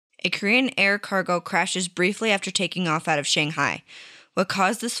A Korean Air cargo crashes briefly after taking off out of Shanghai. What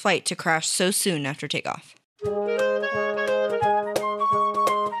caused this flight to crash so soon after takeoff?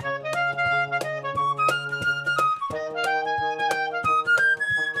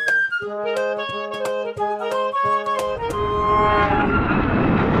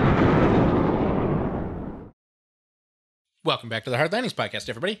 Welcome back to the Hard Landings Podcast,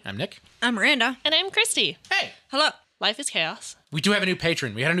 everybody. I'm Nick. I'm Miranda. And I'm Christy. Hey! Hello. Life is chaos. We do have a new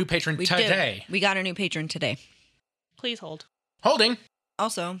patron. We had a new patron today. We got a new patron today. Please hold. Holding.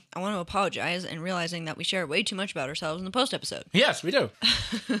 Also, I want to apologize in realizing that we share way too much about ourselves in the post episode. Yes, we do.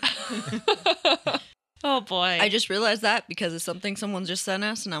 Oh boy. I just realized that because it's something someone just sent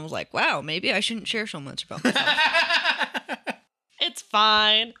us, and I was like, wow, maybe I shouldn't share so much about myself. It's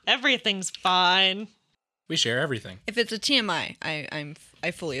fine. Everything's fine. We share everything. If it's a TMI,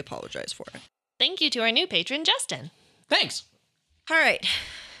 I fully apologize for it. Thank you to our new patron, Justin. Thanks. All right.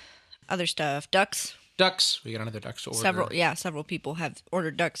 Other stuff. Ducks. Ducks. We got another ducks to order. Several people have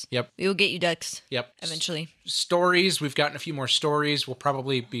ordered ducks. Yep. We will get you ducks. Yep. Eventually. Stories. We've gotten a few more stories. We'll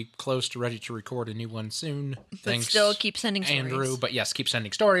probably be close to ready to record a new one soon. But still keep sending stories. Andrew. But yes, keep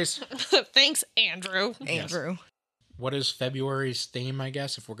sending stories. Thanks, Andrew. Andrew. What is February's theme, I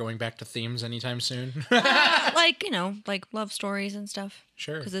guess, if we're going back to themes anytime soon? like love stories and stuff.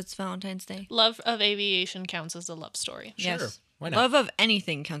 Sure. Because it's Valentine's Day. Love of aviation counts as a love story. Sure. Yes. Why not? Love of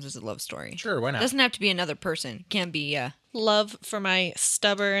anything counts as a love story. Sure, why not? Doesn't have to be another person. Can be, Love for my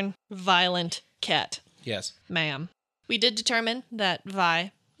stubborn, violent cat, Yes. ma'am. We did determine that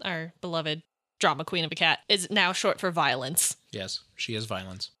Vi, our beloved drama queen of a cat, is now short for violence. Yes. She is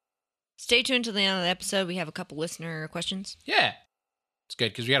violence. Stay tuned to the end of the episode. We have a couple listener questions. Yeah. It's good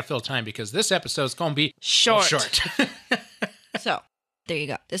because we got to fill time because this episode's going to be Short. So, there you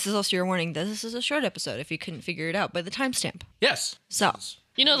go. This is also your warning that this is a short episode if you couldn't figure it out by the timestamp. Yes. So,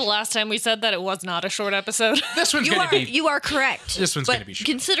 You know the last time we said that it was not a short episode? This one's going to be... you are correct. This one's But gonna be short.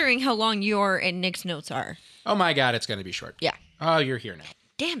 Considering how long your and Nick's notes are. Oh my God, it's going to be short. Yeah. Oh, you're here now.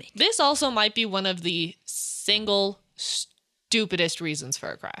 Damn it. This also might be one of the single stupidest reasons for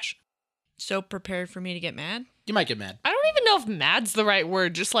a crash. So prepared for me to get mad? You might get mad. I don't even know if mad's the right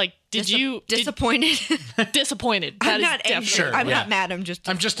word. Just like, disappointed? disappointed. I'm That is not angry. definitely- Sure, I'm yeah. not mad. I'm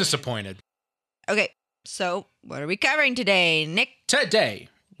just disappointed. Okay. So, what are we covering today, Nick? Today,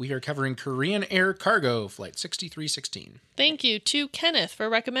 we are covering Korean Air Cargo Flight 6316. Thank you to Kenneth for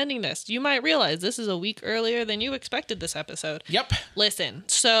recommending this. You might realize this is a week earlier than you expected this episode. Yep. Listen,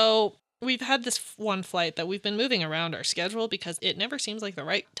 so we've had this one flight that we've been moving around our schedule because it never seems like the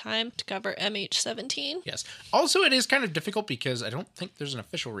right time to cover MH17. Yes. Also, it is kind of difficult because I don't think there's an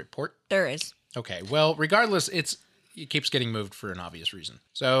official report. There is. Okay, well, regardless, it keeps getting moved for an obvious reason.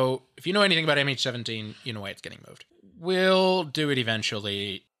 So, if you know anything about MH17, you know why it's getting moved. We'll do it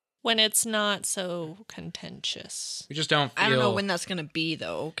eventually. When it's not so contentious. We just don't feel... I don't know when that's going to be,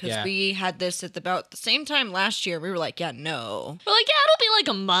 though, because Yeah. we had this at about the same time last year. We were like, yeah, no. We're like, yeah, it'll be like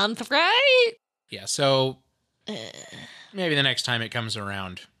a month, right? Yeah, so maybe the next time it comes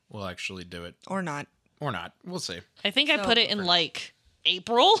around, we'll actually do it. Or not. Or not. We'll see. I think I So- put it in like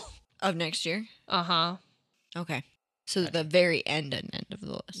April. Of next year? Uh-huh. Okay. So the very end of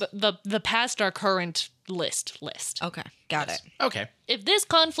the list. The past our current list. Okay. Got Yes. it. Okay. If this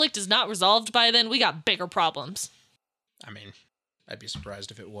conflict is not resolved by then, we got bigger problems. I mean, I'd be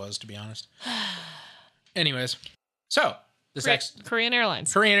surprised if it was, to be honest. Anyways, so this Korean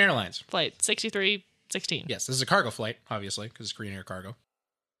Airlines. Korean Airlines. Flight 6316. Yes, this is a cargo flight, obviously, because it's Korean Air Cargo.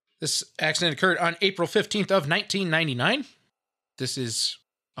 This accident occurred on April 15th of 1999. This is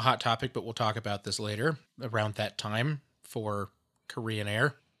a hot topic, but we'll talk about this later. Around that time for Korean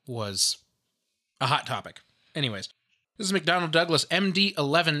Air was a hot topic. Anyways, this is McDonnell Douglas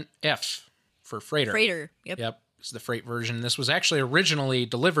MD-11F for freighter. Freighter. Yep. Yep, this is the freight version. This was actually originally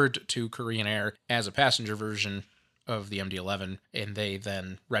delivered to Korean Air as a passenger version of the MD-11, and they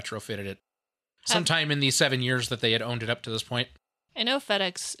then retrofitted it sometime in the 7 years that they had owned it up to this point. I know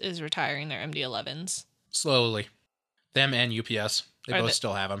FedEx is retiring their MD-11s. Slowly. Them and UPS. They both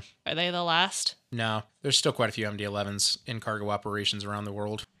still have them. Are they the last? No, there's still quite a few MD-11s in cargo operations around the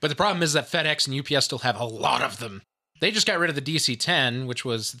world. But the problem is that FedEx and UPS still have a lot of them. They just got rid of the DC-10, which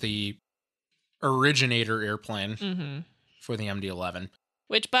was the originator airplane for the MD-11.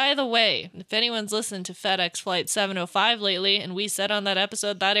 Which, by the way, if anyone's listened to FedEx Flight 705 lately, and we said on that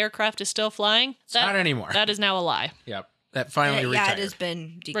episode that aircraft is still flying, Not anymore. That is now a lie. Yep. That finally retired. Yeah, it has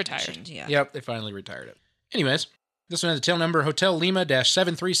been decommissioned. Yeah. Yep, they finally retired it. Anyways, this one has the tail number Hotel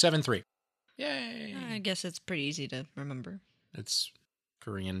Lima-7373. Yay. I guess it's pretty easy to remember. It's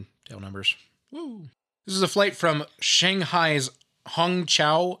Korean tail numbers. Woo. This is a flight from Shanghai's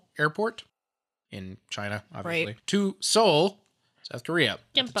Hongqiao Airport in China, obviously, Right. to Seoul, South Korea. At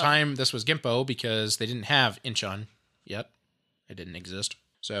the Gimpo. time, this was Gimpo because they didn't have Incheon yet. It didn't exist.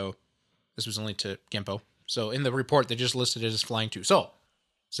 So this was only to Gimpo. So in the report, they just listed it as flying to Seoul,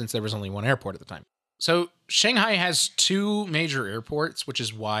 since there was only one airport at the time. So Shanghai has two major airports, which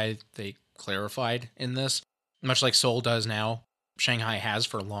is why they clarified in this, much like Seoul does now. Shanghai has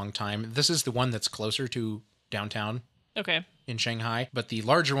for a long time. This is the one that's closer to downtown Okay. in Shanghai, but the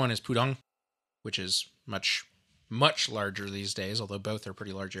larger one is Pudong, which is much, much larger these days, although both are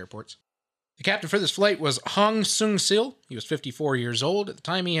pretty large airports. The captain for this flight was Hong Sung-sil. He was 54 years old. At the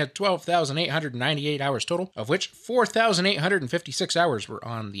time, he had 12,898 hours total, of which 4,856 hours were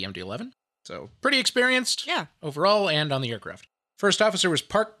on the MD-11. So pretty experienced overall and on the aircraft. First officer was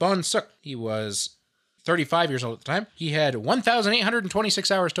Park Bon-suk. He was 35 years old at the time. He had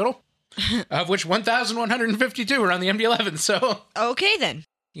 1,826 hours total, of which 1,152 were on the MD-11. So Okay, then.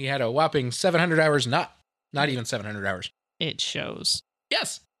 he had a whopping 700 hours, not even 700 hours. It shows.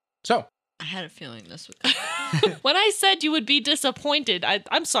 Yes. So I had a feeling this would. When I said you would be disappointed,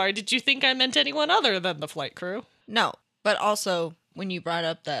 I'm sorry, did you think I meant anyone other than the flight crew? No, but also when you brought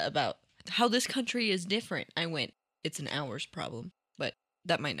up that about how this country is different, I went, it's an hours problem. But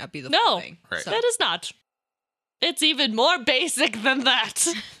that might not be the full No, thing. Right. So- that is not. It's even more basic than that.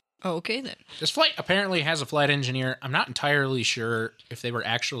 Okay, then. this flight apparently has a flight engineer. I'm not entirely sure if they were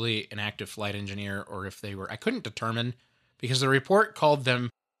actually an active flight engineer or if they were. I couldn't determine because the report called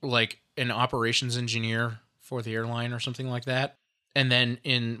them like an operations engineer for the airline or something like that. And then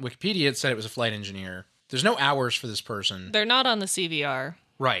in Wikipedia, it said it was a flight engineer. There's no hours for this person. They're not on the CVR.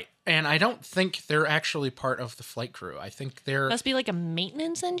 Right. And I don't think they're actually part of the flight crew. I think they're. Must be like a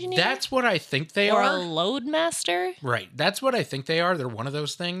maintenance engineer? That's what I think they or are. a load master? Right. That's what I think they are. They're one of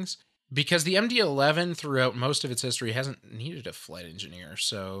those things. Because the MD-11, throughout most of its history, hasn't needed a flight engineer.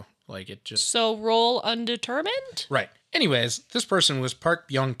 So, like, it just... So role undetermined? Right. Anyways, this person was Park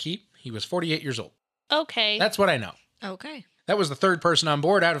Byung-ki. He was 48 years old. Okay. That's what I know. Okay. That was the third person on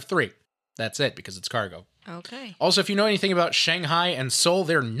board out of 3. That's it, because it's cargo. Okay. Also, if you know anything about Shanghai and Seoul,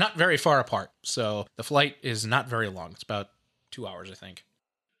 they're not very far apart. So, the flight is not very long. It's about 2 hours, I think.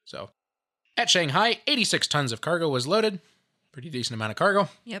 So, at Shanghai, 86 tons of cargo was loaded. Pretty decent amount of cargo.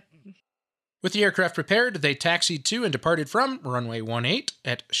 Yep. With the aircraft prepared, they taxied to and departed from runway 18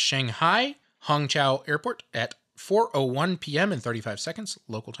 at Shanghai Hongqiao Airport at 4:01 p.m. and 35 seconds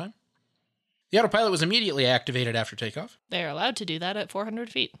local time. The autopilot was immediately activated after takeoff. They're allowed to do that at 400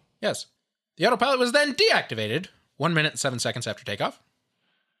 feet. Yes. The autopilot was then deactivated 1 minute and 7 seconds after takeoff.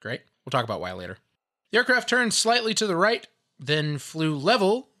 Great. We'll talk about why later. The aircraft turned slightly to the right, then flew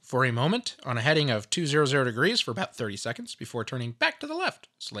level for a moment on a heading of 200 degrees for about 30 seconds before turning back to the left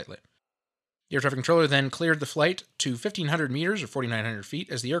slightly. The air traffic controller then cleared the flight to 1,500 meters or 4,900 feet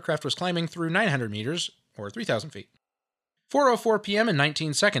as the aircraft was climbing through 900 meters or 3,000 feet. 4:04 p.m. and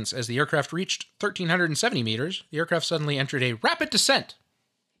 19 seconds as the aircraft reached 1,370 meters, the aircraft suddenly entered a rapid descent.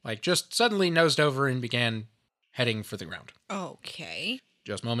 Like, just suddenly nosed over and began heading for the ground. Okay.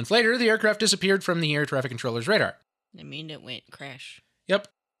 Just moments later, the aircraft disappeared from the air traffic controller's radar. I mean, it went crash. Yep,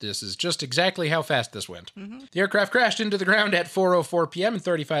 this is just exactly how fast this went. Mhm. The aircraft crashed into the ground at 4:04 p.m. and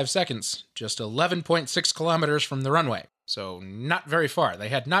 35 seconds, just 11.6 kilometers from the runway. So not very far. They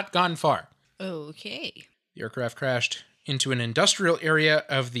had not gone far. Okay. The aircraft crashed into an industrial area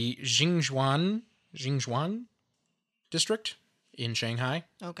of the Jingzhuang district in Shanghai.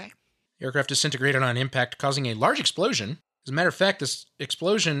 Okay. The aircraft disintegrated on impact, causing a large explosion. As a matter of fact, this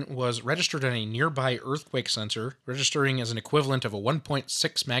explosion was registered on a nearby earthquake sensor, registering as an equivalent of a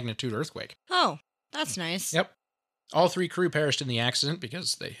 1.6 magnitude earthquake. Oh, that's nice. Yep. All 3 crew perished in the accident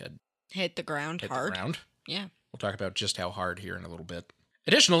because they had Hit the ground hit hard. the ground. Yeah. We'll talk about just how hard here in a little bit.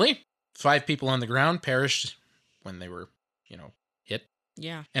 Additionally, 5 people on the ground perished when they were, hit,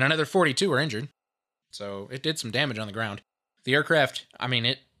 Yeah. and another 42 were injured. So it did some damage on the ground. The aircraft,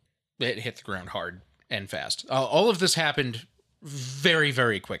 it hit the ground hard and fast. All of this happened very,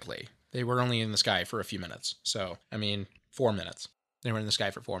 very quickly. They were only in the sky for a few minutes. So, 4 minutes. They were in the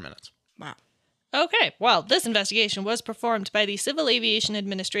sky for 4 minutes. Wow. Okay, well, this investigation was performed by the Civil Aviation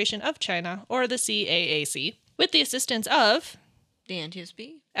Administration of China, or the CAAC, with the assistance of, The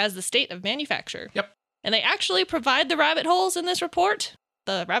NTSB? as the state of manufacture. Yep. And they actually provide the rabbit holes in this report,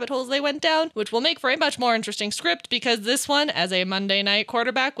 the rabbit holes they went down, which will make for a much more interesting script because this one, as a Monday night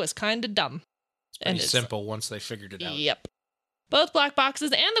quarterback, was kind of dumb. Pretty simple once they figured it out. Yep. Both black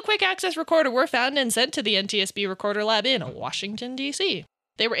boxes and the quick access recorder were found and sent to the NTSB recorder lab in Washington, D.C.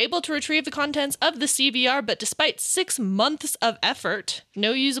 They were able to retrieve the contents of the CVR, but despite 6 months of effort,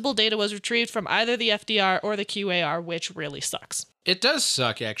 no usable data was retrieved from either the FDR or the QAR, which really sucks. It does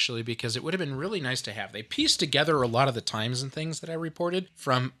suck, actually, because it would have been really nice to have. They pieced together a lot of the times and things that I reported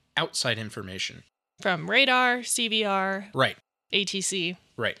from outside information. From radar, CVR, Right. ATC.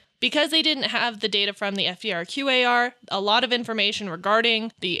 Right. Because they didn't have the data from the FDR QAR, a lot of information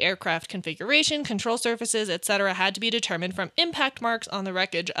regarding the aircraft configuration, control surfaces, etc. had to be determined from impact marks on the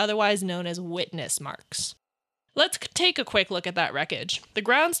wreckage, otherwise known as witness marks. Let's take a quick look at that wreckage. The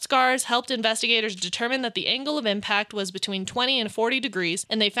ground scars helped investigators determine that the angle of impact was between 20 and 40 degrees,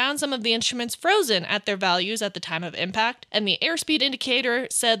 and they found some of the instruments frozen at their values at the time of impact, and the airspeed indicator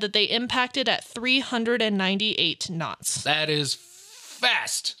said that they impacted at 398 knots. That is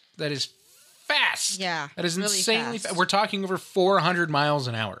fast. That is fast. Yeah, That is really insanely fast. fast. We're talking over 400 miles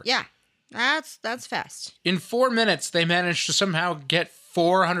an hour. Yeah, that's fast. In 4 minutes, they managed to somehow get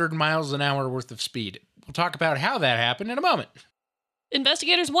 400 miles an hour worth of speed. We'll talk about how that happened in a moment.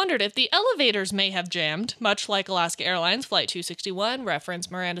 Investigators wondered if the elevators may have jammed, much like Alaska Airlines Flight 261,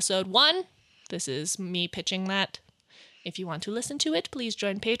 reference Miranda Sode 1. This is me pitching that. If you want to listen to it, please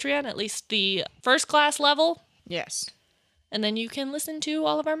join Patreon, at least the first class level. Yes. And then you can listen to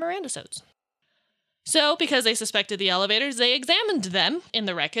all of our Miranda Sodes. So, because they suspected the elevators, they examined them in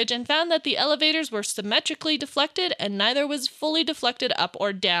the wreckage and found that the elevators were symmetrically deflected and neither was fully deflected up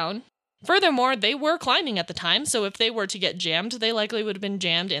or down. Furthermore, they were climbing at the time, so if they were to get jammed, they likely would have been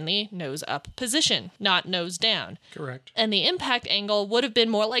jammed in the nose-up position, not nose-down. Correct. And the impact angle would have been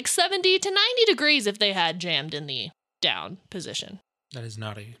more like 70 to 90 degrees if they had jammed in the down position. That is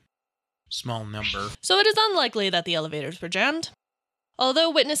not a small number. So it is unlikely that the elevators were jammed.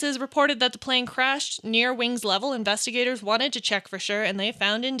 Although witnesses reported that the plane crashed near wings level, investigators wanted to check for sure, and they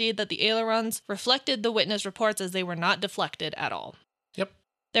found indeed that the ailerons reflected the witness reports as they were not deflected at all. Yep.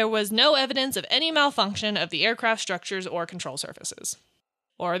 There was no evidence of any malfunction of the aircraft structures or control surfaces,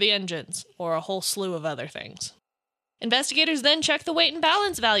 or the engines, or a whole slew of other things. Investigators then checked the weight and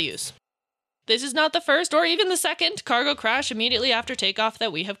balance values. This is not the first or even the second cargo crash immediately after takeoff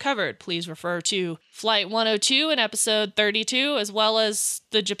that we have covered. Please refer to Flight 102 in episode 32, as well as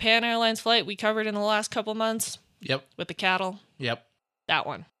the Japan Airlines flight we covered in the last couple months. Yep. With the cattle. Yep. That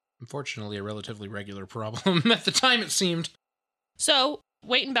one. Unfortunately, a relatively regular problem at the time, it seemed. So,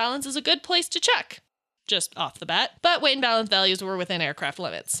 weight and balance is a good place to check, just off the bat. But weight and balance values were within aircraft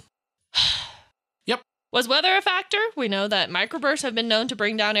limits. Yep. Was weather a factor? We know that microbursts have been known to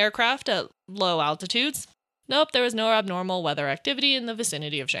bring down aircraft at low altitudes. Nope, there was no abnormal weather activity in the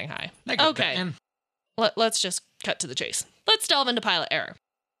vicinity of Shanghai. Okay, let's just cut to the chase. Let's delve into pilot error.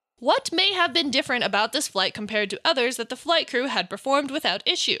 What may have been different about this flight compared to others that the flight crew had performed without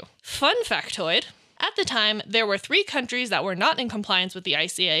issue? Fun factoid. At the time, there were 3 countries that were not in compliance with the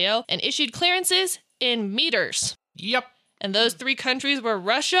ICAO and issued clearances in meters. Yep. And those 3 countries were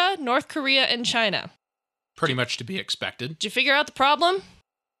Russia, North Korea, and China. Pretty much to be expected. Did you figure out the problem?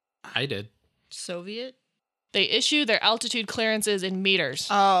 I did. Soviet? They issue their altitude clearances in meters.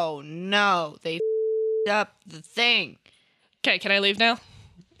 Oh, no. They up the thing. Okay, can I leave now?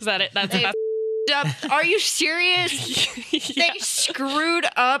 Is that it? That's Up. Are you serious? Yeah. They screwed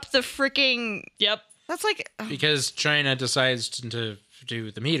up the freaking... Yep. That's like... Because China decides to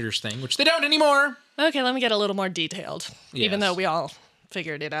do the meters thing, which they don't anymore. Okay, let me get a little more detailed. Even Yes. though we all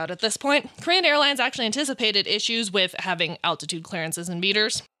figured it out at this point. Korean Airlines actually anticipated issues with having altitude clearances in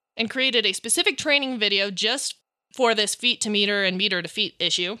meters and created a specific training video just for this feet to meter and meter to feet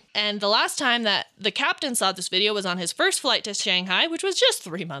issue. And the last time that the captain saw this video was on his first flight to Shanghai, which was just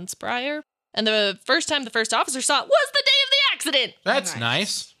 3 months prior. And the first time the first officer saw it was the day of the accident. That's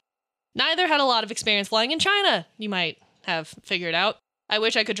nice. Neither had a lot of experience flying in China, you might have figured out. I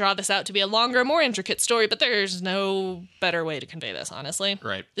wish I could draw this out to be a longer, more intricate story, but there's no better way to convey this, honestly.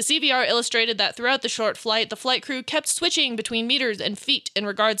 Right. The CVR illustrated that throughout the short flight, the flight crew kept switching between meters and feet in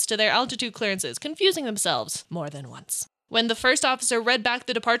regards to their altitude clearances, confusing themselves more than once. When the first officer read back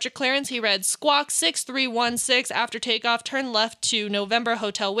the departure clearance, he read Squawk 6316 after takeoff, turn left to November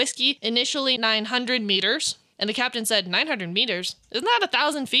Hotel Whiskey, initially 900 meters. And the captain said, 900 meters? Isn't that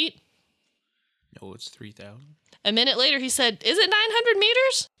 1,000 feet? No, it's 3,000. A minute later, he said, is it 900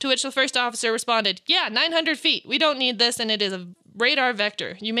 meters? To which the first officer responded, yeah, 900 feet. We don't need this, and it is a radar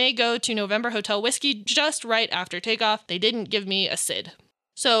vector. You may go to November Hotel Whiskey just right after takeoff. They didn't give me a SID.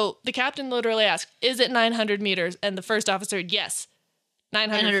 So the captain literally asked, is it 900 meters? And the first officer, yes,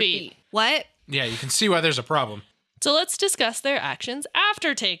 900 feet. What? Yeah, you can see why there's a problem. So let's discuss their actions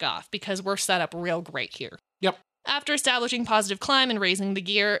after takeoff, because we're set up real great here. Yep. After establishing positive climb and raising the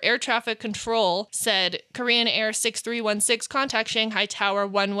gear, air traffic control said Korean Air 6316 contact Shanghai Tower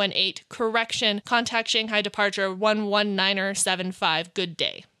 118, correction, contact Shanghai departure 119er75, good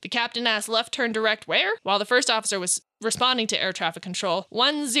day. The captain asked left turn direct where? While the first officer was responding to air traffic control,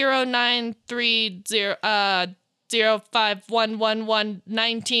 10930,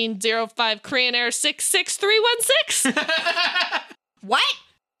 05111905 Korean Air 66316. What?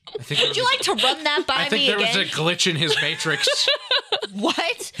 Would you like to run that by me again? I think there was a glitch in his matrix.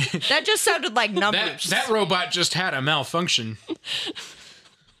 What? That just sounded like numbers. That robot just had a malfunction.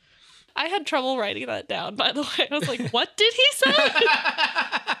 I had trouble writing that down, by the way. I was like, what did he say?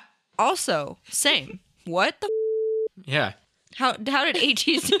 Also, same. What the Yeah. How did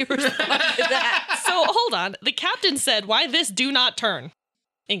ATC respond to that? So, hold on. The captain said, why this do not turn?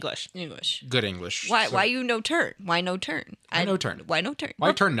 English. Good English. Why you no turn? Why no turn? Why no turn? Why no turn?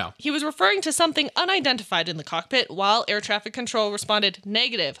 Why turn now? He was referring to something unidentified in the cockpit while air traffic control responded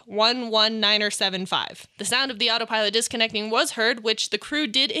negative 119er75. The sound of the autopilot disconnecting was heard, which the crew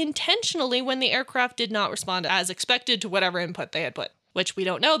did intentionally when the aircraft did not respond as expected to whatever input they had put, which we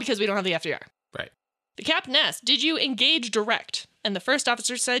don't know because we don't have the FDR. Right. The captain asked, did you engage direct? And the first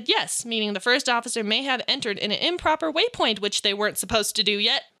officer said yes, meaning the first officer may have entered in an improper waypoint, which they weren't supposed to do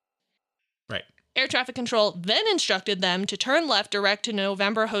yet. Right. Air traffic control then instructed them to turn left direct to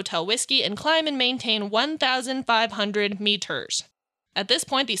November Hotel Whiskey and climb and maintain 1,500 meters. At this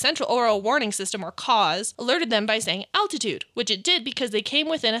point, the Central Oral Warning System, or CAWS, alerted them by saying altitude, which it did because they came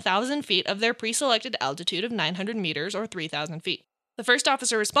within 1,000 feet of their pre-selected altitude of 900 meters or 3,000 feet. The first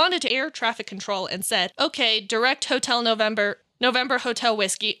officer responded to air traffic control and said, okay, direct Hotel November Hotel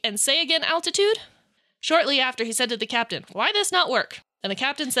Whiskey, and say again altitude? Shortly after, he said to the captain, why this not work? And the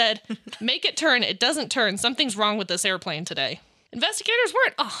captain said, make it turn, it doesn't turn, something's wrong with this airplane today. Investigators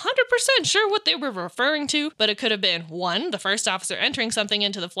weren't 100% sure what they were referring to, but it could have been 1, the first officer entering something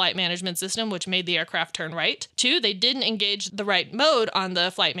into the flight management system, which made the aircraft turn right. 2, they didn't engage the right mode on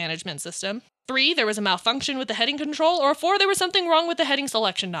the flight management system. 3, there was a malfunction with the heading control, or 4, there was something wrong with the heading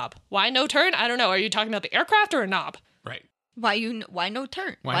selection knob. Why no turn? I don't know. Are you talking about the aircraft or a knob? Right. Why no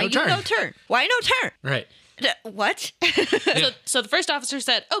turn? Why no turn? Why no turn? Right. What? So the first officer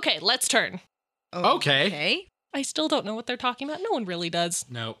said, okay, let's turn. Okay. I still don't know what they're talking about. No one really does.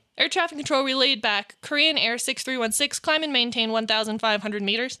 No. Air traffic control relayed back, Korean Air 6316, climb and maintain 1,500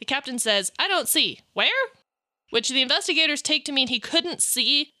 meters. The captain says, I don't see. Where? Which the investigators take to mean he couldn't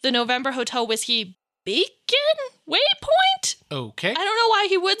see the November Hotel Whiskey beacon waypoint? Okay. I don't know why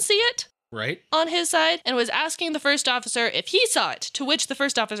he would see it. Right. On his side, and was asking the first officer if he saw it, to which the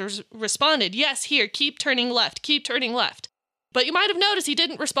first officer responded, yes, here, keep turning left. But you might have noticed he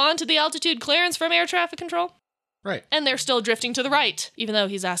didn't respond to the altitude clearance from air traffic control. Right. And they're still drifting to the right, even though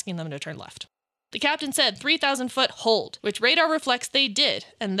he's asking them to turn left. The captain said 3,000 foot hold, which radar reflects they did,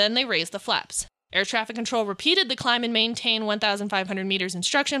 and then they raised the flaps. Air traffic control repeated the climb and maintain 1,500 meters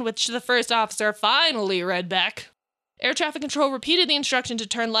instruction, which the first officer finally read back. Air traffic control repeated the instruction to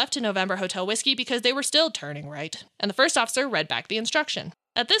turn left to November Hotel Whiskey because they were still turning right, and the first officer read back the instruction.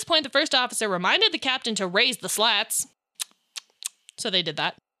 At this point, the first officer reminded the captain to raise the slats. So they did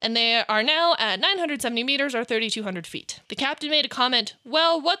that. And they are now at 970 meters or 3,200 feet. The captain made a comment,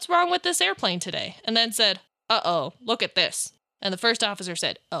 well, what's wrong with this airplane today? And then said, uh-oh, look at this. And the first officer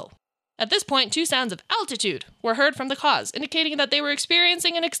said, oh. At this point, 2 sounds of altitude were heard from the CAWS, indicating that they were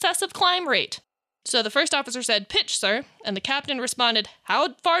experiencing an excessive climb rate. So the first officer said, pitch, sir. And the captain responded,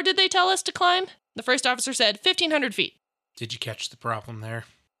 how far did they tell us to climb? The first officer said, 1,500 feet. Did you catch the problem there?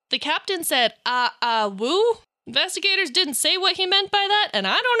 The captain said, woo? Investigators didn't say what he meant by that, and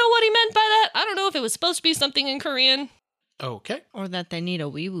I don't know what he meant by that. I don't know if it was supposed to be something in Korean. Okay. Or that they need a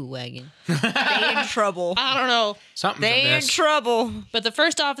wee-woo wagon. They in trouble. I don't know. Something's They in trouble. But the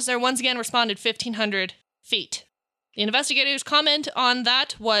first officer once again responded 1,500 feet. The investigator's comment on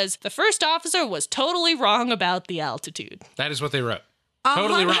that was, the first officer was totally wrong about the altitude. That is what they wrote.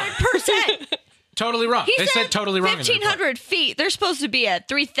 Totally wrong. 100%. Totally wrong. They said totally wrong. 1,500 feet. They're supposed to be at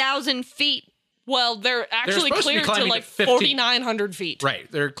 3,000 feet. Well, they're actually cleared to like 4,900 feet. Right.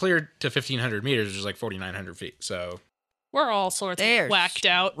 They're cleared to 1,500 meters, which is like 4,900 feet. So we're all sorts of whacked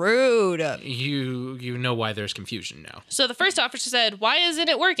out. Rude. You know why there's confusion now. So the first officer said, why isn't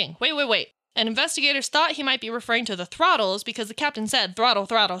it working? Wait. And investigators thought he might be referring to the throttles because the captain said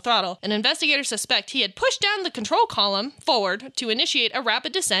throttle. And investigators suspect he had pushed down the control column forward to initiate a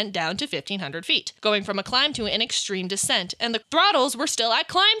rapid descent down to 1,500 feet, going from a climb to an extreme descent, and the throttles were still at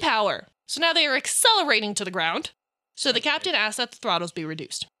climb power. So now they are accelerating to the ground. So the captain asked that the throttles be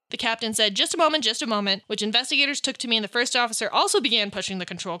reduced. The captain said, just a moment, which investigators took to mean the first officer also began pushing the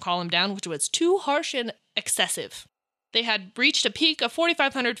control column down, which was too harsh and excessive. They had reached a peak of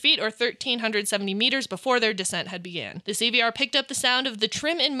 4,500 feet or 1,370 meters before their descent had begun. The CVR picked up the sound of the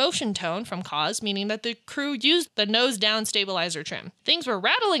trim in motion tone from CAWS, meaning that the crew used the nose-down stabilizer trim. Things were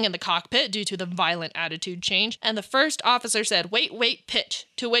rattling in the cockpit due to the violent attitude change, and the first officer said, wait, pitch,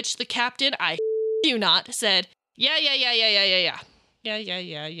 to which the captain, I you not, said, yeah.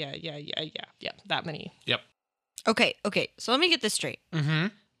 Yeah, that many. Yep. Okay, so let me get this straight. Mm-hmm.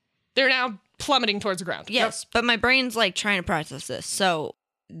 They're now plummeting towards the ground. Yes, but my brain's like trying to process this. So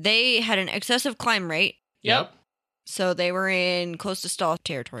they had an excessive climb rate. Yep. So they were in close to stall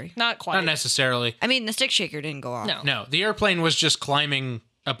territory. Not quite. Not necessarily. I mean, the stick shaker didn't go off. No, the airplane was just climbing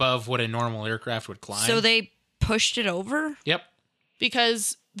above what a normal aircraft would climb. So they pushed it over? Yep.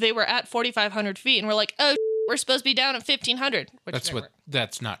 Because they were at 4,500 feet and we're like, oh, we're supposed to be down at 1,500.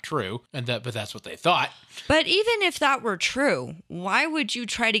 That's not true, but that's what they thought. But even if that were true, why would you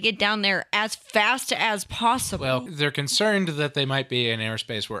try to get down there as fast as possible? Well, they're concerned that they might be in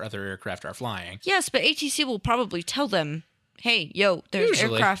airspace where other aircraft are flying. Yes, but ATC will probably tell them, hey, yo, there's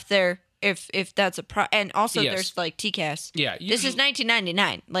Usually. aircraft there if that's a and also Yes. there's like TCAS. Yeah. This is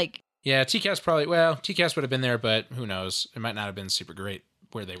 1999. Like, yeah, TCAS would have been there, but who knows? It might not have been super great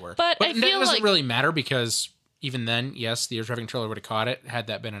where they were. But I it feel doesn't like- really matter because even then, yes, the air traffic controller would have caught it had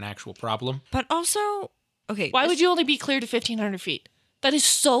that been an actual problem. but also, okay. Why would you only be clear to 1,500 feet? That is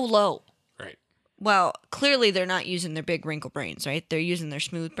so low. Right. Well, clearly they're not using their big wrinkle brains, right? They're using their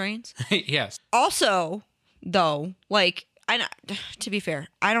smooth brains. Yes. Also, though, like, to be fair,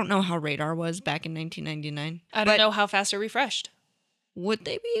 I don't know how radar was back in 1999. I don't know how fast it refreshed. Would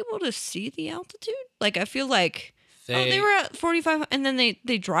they be able to see the altitude? Like, I feel like they They were at 45, and then they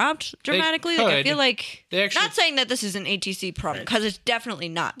dropped dramatically. Like, I could. feel like They actually- not saying that this is an ATC problem because it's definitely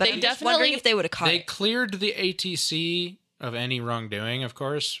not. But They I'm just wondering definitely- if they would have caught They it. cleared the ATC of any wrongdoing, of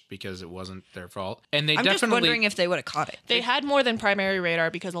course, because it wasn't their fault. And they I'm just definitely wondering if they would have caught it. They had more than primary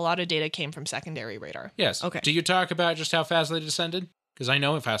radar because a lot of data came from secondary radar. Yes. Okay. Do you talk about just how fast they descended? Because I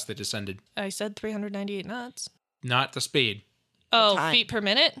know how fast they descended. I said 398 knots. Not the speed. Oh, time. feet per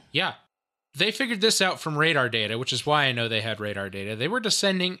minute? Yeah. They figured this out from radar data, which is why I know they had radar data. They were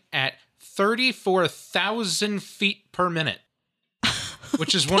descending at 34,000 feet per minute,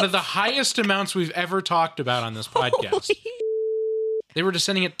 which is one of the highest amounts we've ever talked about on this podcast. They were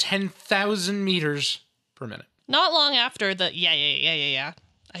descending at 10,000 meters per minute. Not long after the yeah.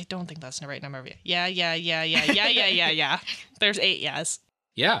 I don't think that's the right number. Yeah. There's 8 yes.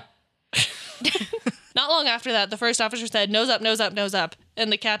 Yeah. Not long after that, the first officer said, nose up, nose up, nose up. And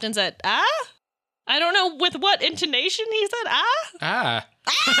the captain said, ah? I don't know with what intonation he said, ah?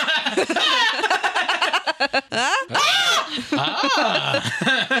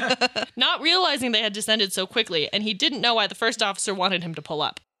 Not realizing they had descended so quickly, and he didn't know why the first officer wanted him to pull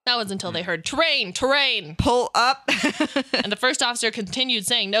up. That was until they heard, terrain, terrain. Pull up. And the first officer continued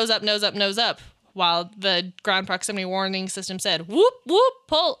saying, nose up, nose up, nose up, while the ground proximity warning system said, whoop, whoop,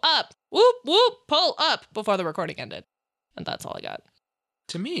 pull up, whoop, whoop, pull up, before the recording ended. And that's all I got.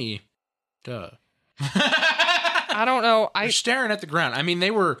 To me, duh. I don't know. You're staring at the ground. I mean,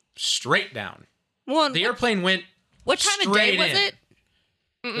 they were straight down. Well, The airplane went what time of day straight was in. it?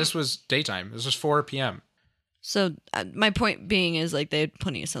 This was daytime. This was 4 p.m. So my point being is like they had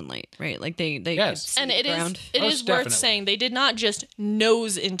plenty of sunlight, right? Like they Yes. could see And the it ground. is Most worth definitely. saying they did not just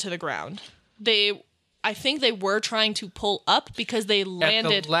nose into the ground. I think they were trying to pull up because they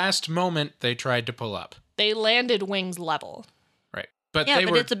landed At the last moment, they tried to pull up. they landed wings level. Right. But Yeah, they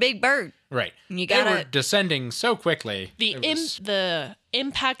but were it's a big bird. right. You They gotta- were descending so quickly. The it was- the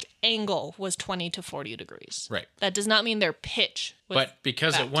impact angle was 20 to 40 degrees. Right. That does not mean their pitch was But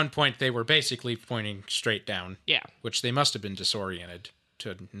because at back. one point they were basically pointing straight down, Yeah. which they must have been disoriented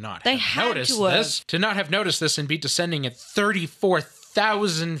to not They have had noticed to have. this. To not have noticed this and be descending at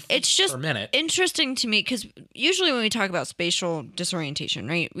 34,000 feet It's just per minute. interesting to me because usually when we talk about spatial disorientation,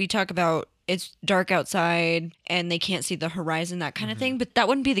 right, we talk about it's dark outside and they can't see the horizon, that kind of thing. But that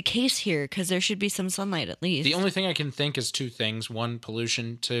wouldn't be the case here because there should be some sunlight at least. The only thing I can think is two things: one,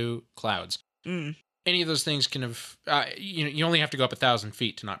 pollution; two, clouds. Any of those things can have. You only have to go up 1,000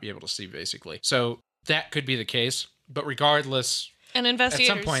 feet to not be able to see, basically. So that could be the case. But regardless, And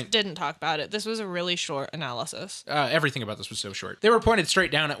investigators point- didn't talk about it. This was a really short analysis. everything about this was so short. They were pointed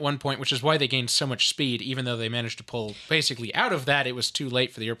straight down at one point, which is why they gained so much speed. Even though they managed to pull basically out of that, it was too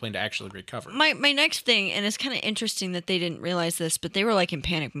late for the airplane to actually recover. My next thing, and it's kind of interesting that they didn't realize this, but they were like in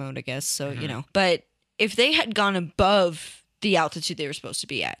panic mode, I guess. So, you know, but if they had gone above the altitude they were supposed to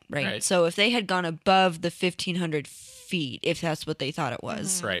be at, right? Right. So if they had gone above the 1,500 feet, if that's what they thought it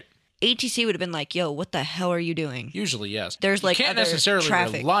was, Right. ATC would have been like, yo, what the hell are you doing? Usually, yes. There's, like, you can't other necessarily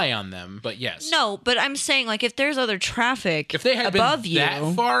traffic. rely on them, but yes. No, but I'm saying, like, if there's other traffic If they had above been you,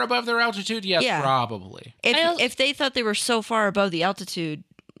 that far above their altitude, yes, Yeah. probably. if they thought they were so far above the altitude,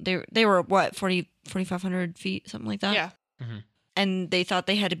 they were, what, 4,500 feet, something like that? Yeah. And they thought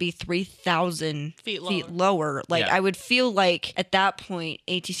they had to be 3,000 Feet lower. Like, Yeah. I would feel like at that point,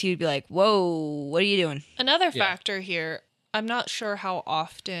 ATC would be like, whoa, what are you doing? Another Yeah. factor here, I'm not sure how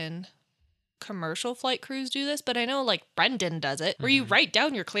often commercial flight crews do this, but I know like Brendan does it, where you write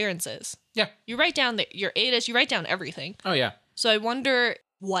down your clearances. Yeah. You write down your ATIS, you write down everything. Oh, yeah. So I wonder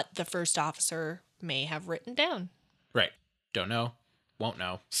what the first officer may have written down. Right. Don't know. Won't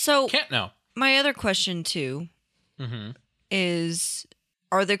know. So, Can't know. my other question, too, Mm-hmm. is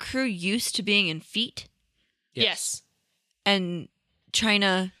are the crew used to being in feet? Yes. And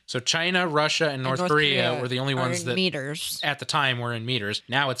China So China, Russia, and North Korea were the only are ones in that meters. at the time were in meters.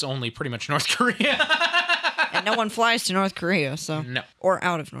 Now it's only pretty much North Korea. And no one flies to North Korea, so. No. Or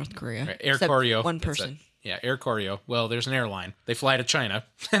out of North Korea. Right, Air except Koryo. One That's person. it. Yeah, Air Koryo. Well, there's an airline. They fly to China,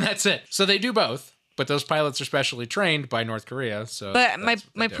 and that's it. So they do both, but those pilots are specially trained by North Korea. So, But my that's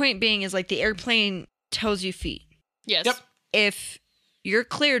what they do. point being is like the airplane tells you feet. Yes. Yep. If you're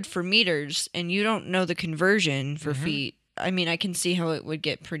cleared for meters and you don't know the conversion for feet, I mean, I can see how it would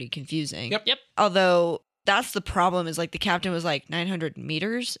get pretty confusing. Yep. Yep. Although that's the problem is like the captain was like 900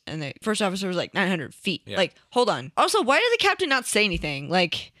 meters and the first officer was like 900 feet. Yeah. Like, hold on. Also, why did the captain not say anything?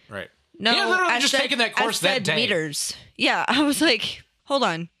 Like, Right. no, Yeah, literally I just said- taken that I course that said day. meters. Yeah, I was like, hold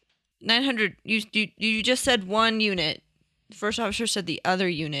on. 900, you just said one unit. The first officer said the other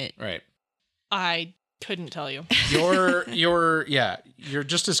unit. Right. I couldn't tell you. You're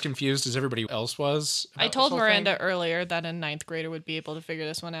just as confused as everybody else was. I about told this whole Miranda thing. earlier that a ninth grader would be able to figure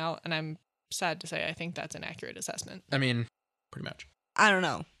this one out, and I'm sad to say I think that's an accurate assessment. I mean, pretty much. I don't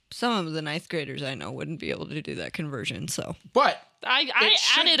know. Some of the ninth graders I know wouldn't be able to do that conversion, so. But I It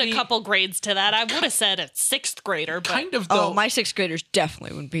should added be- a couple grades to that. I would have said a sixth grader, but kind of Oh, my sixth graders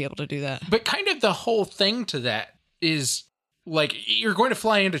definitely wouldn't be able to do that. But kind of the whole thing to that is like you're going to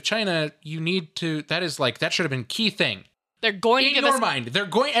fly into China, you need to that should have been key thing. they're going to In give your us mind,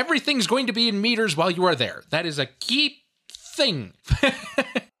 everything's going to be in meters while you are there. That is a key thing.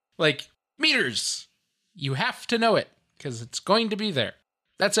 Like meters. You have to know it because it's going to be there.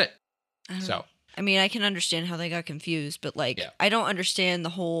 That's it. So, I mean, I can understand how they got confused, but like, Yeah. I don't understand the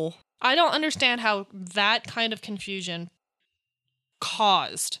whole. I don't understand how that kind of confusion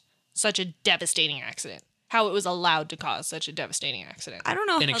caused such a devastating accident. How it was allowed to cause such a devastating accident. I don't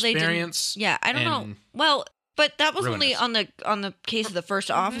know how they didn't. inexperience. Yeah, I don't know. and- Well, but that was only ruinous. on the case of the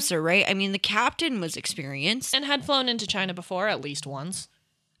first officer, right? I mean, the captain was experienced. And had flown into China before at least once.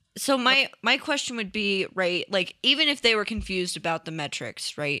 So my question would be, right, like even if they were confused about the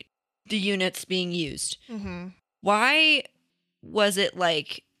metrics, right? The units being used. Mm-hmm. Why was it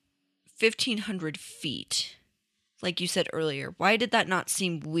like 1,500 feet? Like you said earlier, why did that not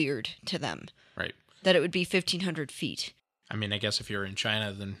seem weird to them Right. that it would be 1,500 feet? I mean, I guess if you're in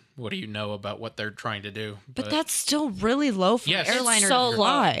China, then what do you know about what they're trying to do? But that's still really low for Yes. an It's airliner so to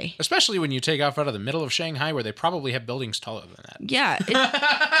fly. especially when you take off out of the middle of Shanghai where they probably have buildings taller than that. Yeah.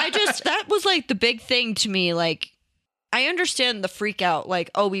 That was like the big thing to me. Like, I understand the freak out, like,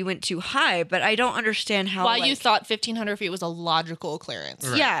 oh, we went too high, but I don't understand how. Why you like- thought 1,500 feet was a logical clearance.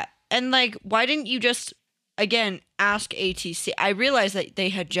 Right. Yeah. And like, why didn't you just, again, ask ATC? I realized that they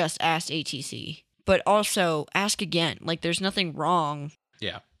had just asked ATC, but also ask again. Like, there's nothing wrong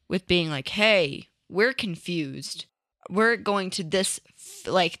Yeah. with being like, hey, we're confused. We're going to this,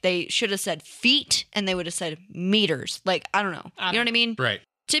 like, they should have said feet and they would have said meters. Like, I don't know. You know what I mean? Right.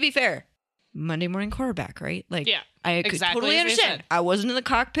 To be fair, Monday morning quarterback, right? Like, Yeah, I could exactly totally as we understand. said. I wasn't in the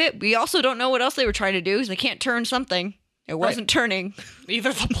cockpit. We also don't know what else they were trying to do because they can't turn something. It wasn't turning.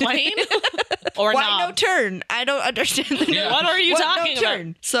 Either the plane or Why knob. no turn? I don't understand. Yeah. What are you What talking no about?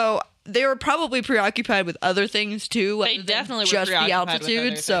 turn? So they were probably preoccupied with other things too. They other than definitely were just the preoccupied with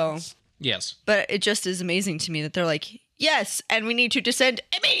altitude. other So, things. Yes. but it just is amazing to me that they're like, yes, and we need to descend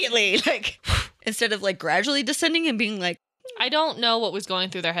immediately, like instead of like gradually descending and being like, I don't know what was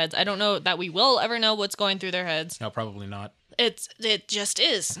going through their heads. I don't know that we will ever know what's going through their heads. No, probably not. It just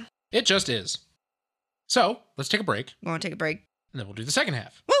is. It just is. So let's take a break, "We want to take a break." and then we'll do the second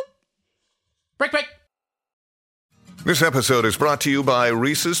half. Woo! Break, break. This episode is brought to you by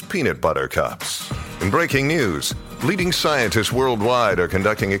Reese's Peanut Butter Cups. In breaking news, leading scientists worldwide are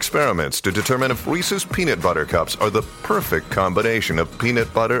conducting experiments to determine if Reese's Peanut Butter Cups are the perfect combination of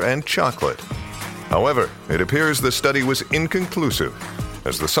peanut butter and chocolate. However, it appears the study was inconclusive,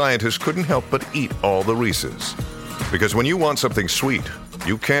 as the scientists couldn't help but eat all the Reese's. Because when you want something sweet,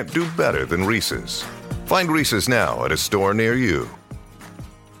 you can't do better than Reese's. Find Reese's now at a store near you.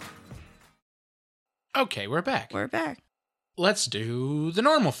 Okay, we're back. We're back. Let's do the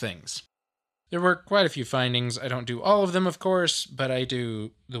normal things. There were quite a few findings. I don't do all of them, of course, but I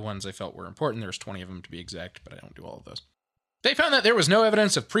do the ones I felt were important. There's 20 of them to be exact, but I don't do all of those. They found that there was no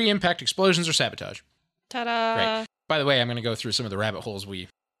evidence of pre-impact explosions or sabotage. Ta-da! Great. By the way, I'm going to go through some of the rabbit holes we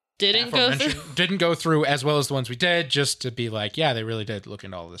Didn't go through as well as the ones we did, just to be like, yeah, they really did look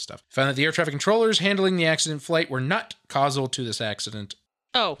into all of this stuff. Found that the air traffic controllers handling the accident flight were not causal to this accident.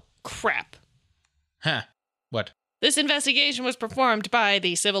 Oh, crap. Huh. What? This investigation was performed by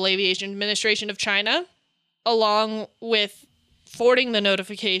the Civil Aviation Administration of China, along with forwarding the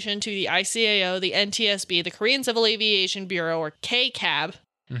notification to the ICAO, the NTSB, the Korean Civil Aviation Bureau, or KCAB,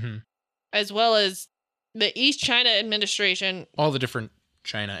 as well as the East China Administration. All the different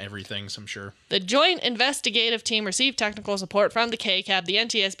China everythings, I'm sure. The Joint Investigative Team received technical support from the KCAB, the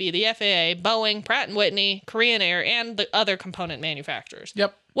NTSB, the FAA, Boeing, Pratt & Whitney, Korean Air, and the other component manufacturers.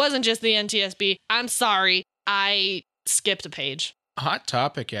 Yep. Wasn't just the NTSB. I'm sorry, I skipped a page. Hot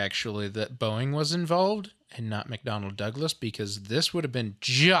topic, actually, that Boeing was involved and not McDonnell Douglas, because this would have been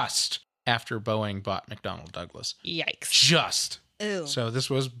just after Boeing bought McDonnell Douglas. Yikes. Just. Ew. So this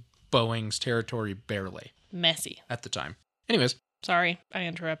was Boeing's territory barely Messy. at the time. Anyways. Sorry, I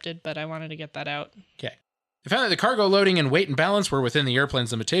interrupted, but I wanted to get that out. Okay. They found that the cargo loading and weight and balance were within the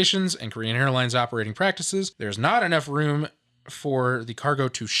airplane's limitations and Korean Airlines operating practices. There's not enough room for the cargo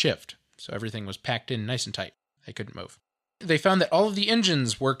to shift, so everything was packed in nice and tight. They couldn't move. They found that all of the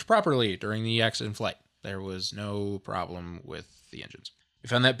engines worked properly during the accident flight. There was no problem with the engines. We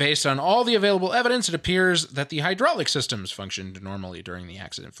found that based on all the available evidence, it appears that the hydraulic systems functioned normally during the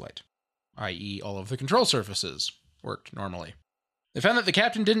accident flight, i.e. all of the control surfaces worked normally. They found that the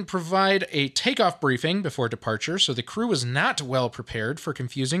captain didn't provide a takeoff briefing before departure, so the crew was not well prepared for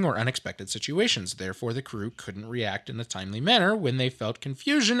confusing or unexpected situations. Therefore, the crew couldn't react in a timely manner when they felt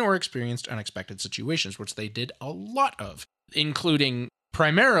confusion or experienced unexpected situations, which they did a lot of, including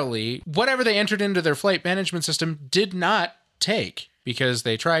primarily whatever they entered into their flight management system did not take, because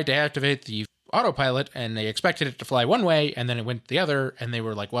they tried to activate the autopilot and they expected it to fly one way and then it went the other and they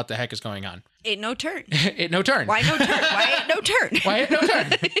were like, what the heck is going on? Ain't no turn. Ain't no turn. Why no turn? Why ain't no turn? Why ain't no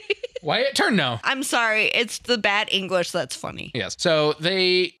turn? Why ain't turn no? I'm sorry. It's the bad English that's funny. Yes. So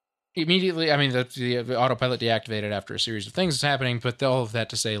they immediately, I mean, the autopilot deactivated after a series of things happening, but all of that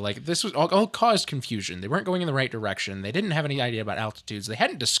to say, like, this was all caused confusion. They weren't going in the right direction. They didn't have any idea about altitudes. They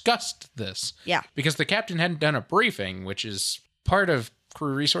hadn't discussed this. Yeah. Because the captain hadn't done a briefing, which is part of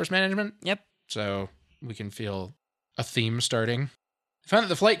crew resource management. Yep. So we can feel a theme starting. I found that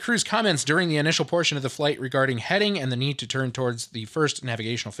the flight crew's comments during the initial portion of the flight regarding heading and the need to turn towards the first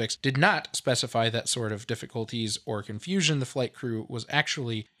navigational fix did not specify that sort of difficulties or confusion the flight crew was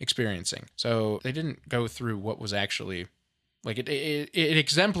actually experiencing. So they didn't go through what was actually, like, it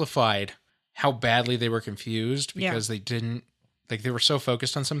exemplified how badly they were confused because they didn't, like, they were so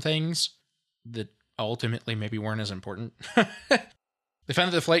focused on some things that ultimately maybe weren't as important. They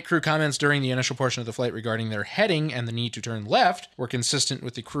found that the flight crew comments during the initial portion of the flight regarding their heading and the need to turn left were consistent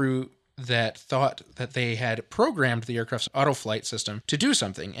with the crew that thought that they had programmed the aircraft's auto-flight system to do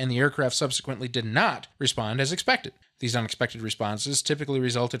something, and the aircraft subsequently did not respond as expected. These unexpected responses typically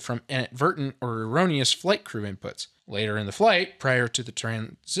resulted from inadvertent or erroneous flight crew inputs. Later in the flight, prior to the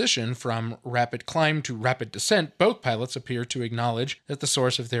transition from rapid climb to rapid descent, both pilots appeared to acknowledge that the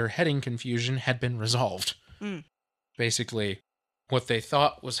source of their heading confusion had been resolved. Basically, what they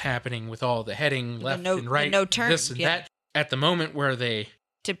thought was happening with all the heading left and right, no turn, this and that, at the moment where they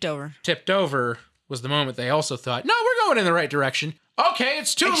tipped over was the moment they also thought, no, we're going in the right direction. Okay,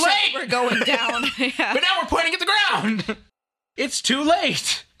 it's too Except late. We're going down. Yeah. But now we're pointing at the ground. It's too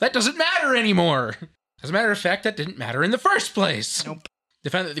late. That doesn't matter anymore. As a matter of fact, that didn't matter in the first place. Nope. They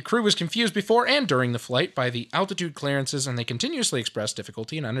found that the crew was confused before and during the flight by the altitude clearances, and they continuously expressed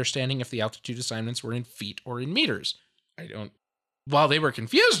difficulty in understanding if the altitude assignments were in feet or in meters. While they were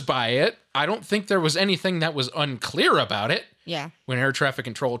confused by it, I don't think there was anything that was unclear about it. Yeah. When air traffic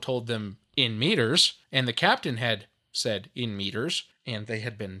control told them in meters, and the captain had said in meters, and they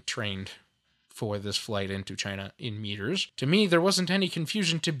had been trained for this flight into China in meters. To me, there wasn't any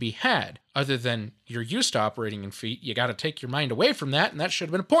confusion to be had, other than you're used to operating in feet. You got to take your mind away from that, and that should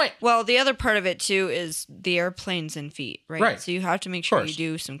have been a point. Well, the other part of it, too, is the airplane's in feet, right? Right. So you have to make sure you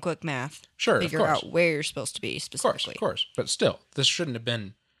do some quick math. Sure, figure out where you're supposed to be specifically. Of course. But still, this shouldn't have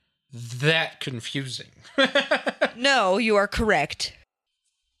been that confusing. No, you are correct.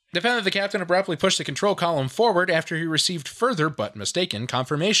 They found that the captain abruptly pushed the control column forward after he received further, but mistaken,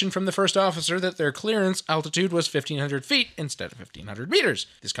 confirmation from the first officer that their clearance altitude was 1,500 feet instead of 1,500 meters.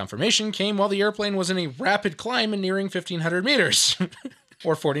 This confirmation came while the airplane was in a rapid climb and nearing 1,500 meters.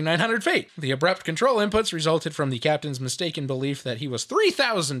 Or 4,900 feet. The abrupt control inputs resulted from the captain's mistaken belief that he was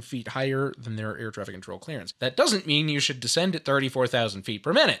 3,000 feet higher than their air traffic control clearance. That doesn't mean you should descend at 34,000 feet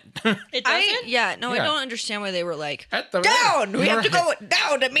per minute. It doesn't? I Yeah. don't understand why they were like, At the down! We have to Right. go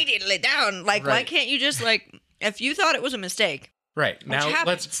down immediately, down! Like, why Right. can't you just, like, if you thought it was a mistake, Right. Now happens.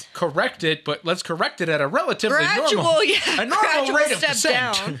 let's correct it, but let's correct it at a relatively gradual, normal, yeah, a normal gradual rate of step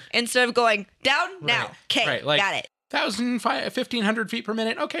descent. down instead of going down now. Okay, Right, like- got it. 1,500 feet per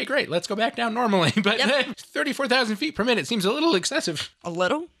minute. Okay, great. Let's go back down normally. But Yep. 34,000 feet per minute seems a little excessive. A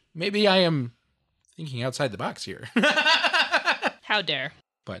little? Maybe I am thinking outside the box here. How dare.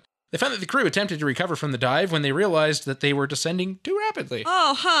 But they found that the crew attempted to recover from the dive when they realized that they were descending too rapidly.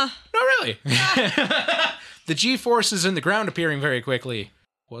 Oh, huh. Not really. The G-forces in the ground appearing very quickly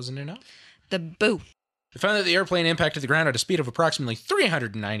wasn't enough. The boo. They found that the airplane impacted the ground at a speed of approximately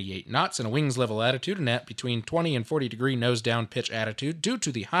 398 knots in a wings level attitude and at between 20 and 40 degree nose down pitch attitude due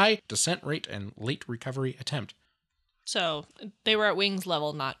to the high descent rate and late recovery attempt. So they were at wings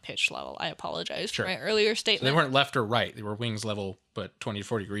level, not pitch level. I apologize Sure. for my earlier So statement. they weren't left or right. They were wings level, but 20 to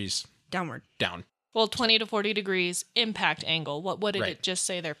 40 degrees Downward. down. Well, 20 to 40 degrees impact angle. What did Right. it just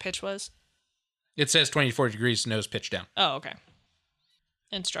say their pitch was? It says 20 to 40 degrees nose pitch down. Oh, okay.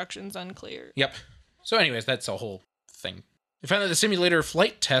 Instructions unclear. Yep. So anyways, that's a whole thing. They found that the simulator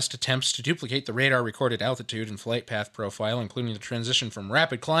flight test attempts to duplicate the radar recorded altitude and flight path profile, including the transition from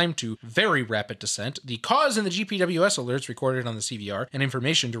rapid climb to very rapid descent. The cause in the GPWS alerts recorded on the CVR and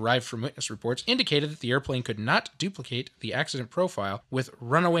information derived from witness reports indicated that the airplane could not duplicate the accident profile with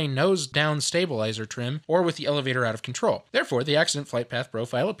runaway nose-down stabilizer trim or with the elevator out of control. Therefore, the accident flight path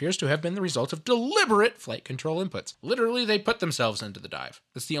profile appears to have been the result of deliberate flight control inputs. Literally, they put themselves into the dive.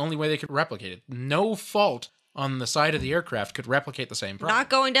 That's the only way they could replicate it. No fault on the side of the aircraft could replicate the same problem. Not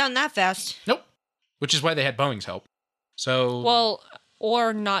going down that fast. Nope. Which is why they had Boeing's help. So, Well,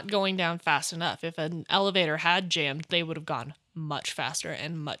 or not going down fast enough. If an elevator had jammed, they would have gone much faster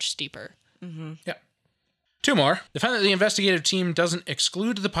and much steeper. yeah. Two more. They found that the investigative team doesn't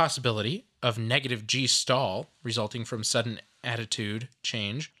exclude the possibility of negative G stall resulting from sudden attitude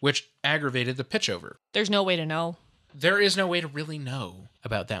change, which aggravated the pitch over. There's no way to know. There is no way to really know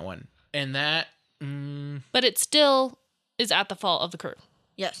about that one. And that, But it still is at the fault of the crew.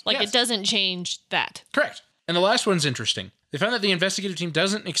 Yes. Like, Yes. it doesn't change that. correct. And the last one's interesting. They found that the investigative team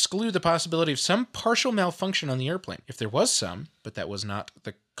doesn't exclude the possibility of some partial malfunction on the airplane. If there was some, but that was not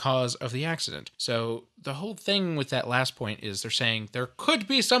the cause of the accident. So the whole thing with that last point is they're saying there could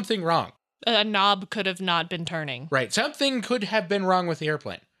be something wrong. A knob could have not been turning. Right. Something could have been wrong with the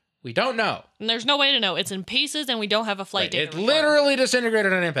airplane. We don't know. And there's no way to know. It's in pieces, and we don't have a flight Right. data. It report. literally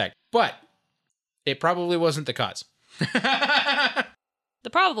disintegrated on impact. But it probably wasn't the cause. The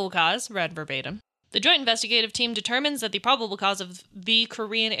probable cause, read verbatim. The Joint Investigative Team determines that the probable cause of the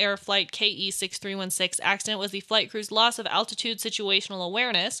Korean Air Flight KE6316 accident was the flight crew's loss of altitude situational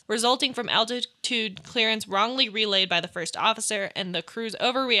awareness, resulting from altitude clearance wrongly relayed by the first officer, and the crew's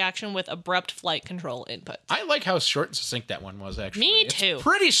overreaction with abrupt flight control input. I like how short and succinct that one was, actually. Me It's too.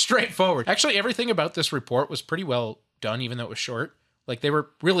 pretty straightforward. Actually, everything about this report was pretty well done, even though it was short. Like, they were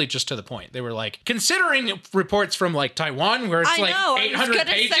really just to the point. They were like, considering reports from, like, Taiwan, where it's I like know. 800 I was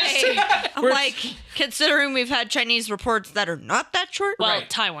gonna pages. say. I'm where like, considering we've had Chinese reports that are not that short. Well, Right.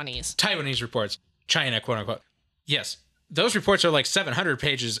 Taiwanese. Taiwanese reports, China, quote unquote. Yes, those reports are like 700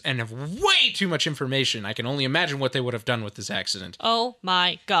 pages and have way too much information. I can only imagine what they would have done with this accident. Oh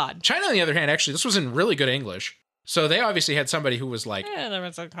my god. China, on the other hand, actually, this was in really good English. So they obviously had somebody who was like, Yeah, there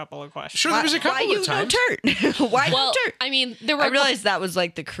was a couple of questions. sure, there was a couple why of times. you no turn? Why Well, no turn? I mean, there were I a couple- realized that was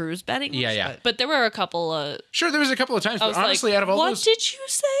like the cruise betting. Yeah. but there were a couple of Sure, there was a couple of times, I but was honestly, like, out of all what those, did you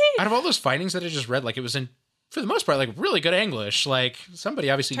say? out of all those findings that I just read, like it was in, for the most part, like really good English. Like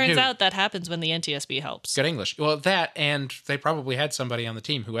somebody obviously Turns knew out that happens when the NTSB helps. good English. Well, that, and they probably had somebody on the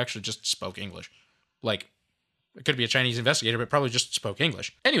team who actually just spoke English. Like, it could be a Chinese investigator, but probably just spoke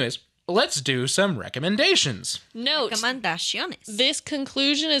English. Anyways, let's do some recommendations. Note, Recomendaciones. this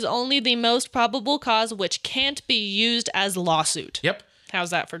conclusion is only the most probable cause which can't be used as lawsuit. Yep. How's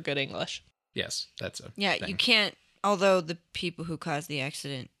that for good English? Yes, that's a Yeah, thing. you can't. Although the people who caused the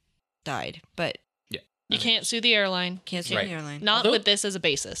accident died, but You can't sue the airline. can't sue Right. the airline. Not Although- with this as a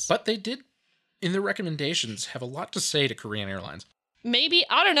basis. But they did, in the recommendations, have a lot to say to Korean Airlines. Maybe,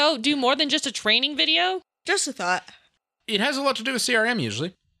 I don't know, do more than just a training video? Just a thought. It has a lot to do with CRM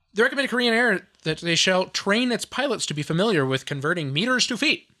usually. They recommend Korean Air that they shall train its pilots to be familiar with converting meters to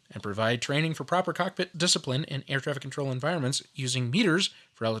feet and provide training for proper cockpit discipline in air traffic control environments using meters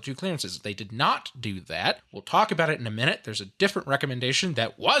for altitude clearances. They did not do that. We'll talk about it in a minute. There's a different recommendation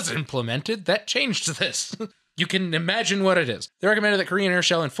that was implemented that changed this. You can imagine what it is. They recommended that Korean Air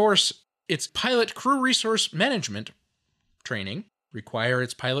shall enforce its pilot crew resource management training, require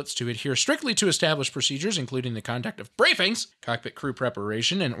its pilots to adhere strictly to established procedures, including the conduct of briefings, cockpit crew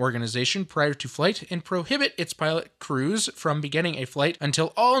preparation, and organization prior to flight, and prohibit its pilot crews from beginning a flight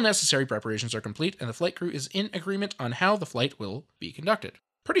until all necessary preparations are complete and the flight crew is in agreement on how the flight will be conducted.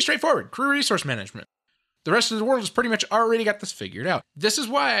 Pretty straightforward. Crew resource management. The rest of the world has pretty much already got this figured out. This is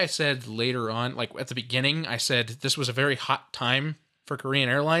why I said later on, like at the beginning, I said this was a very hot time for Korean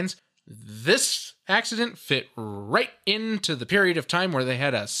Airlines. This accident fit right into the period of time where they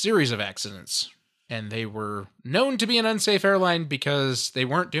had a series of accidents. And they were known to be an unsafe airline because they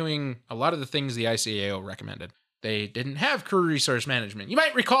weren't doing a lot of the things the ICAO recommended. They didn't have crew resource management. You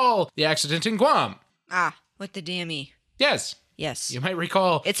might recall the accident in Guam. Ah, with the DME. Yes. Yes. You might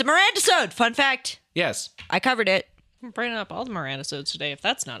recall. It's a Miranda-sode. Fun fact. Yes. I covered it. I'm bringing up all the Miranda-sodes today. If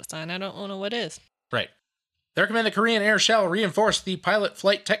that's not a sign, I don't know what is. Right. They recommend that Korean Air shall reinforce the pilot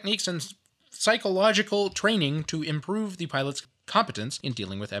flight techniques and psychological training to improve the pilot's competence in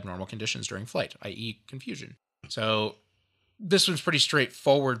dealing with abnormal conditions during flight, i.e. confusion. So this one's pretty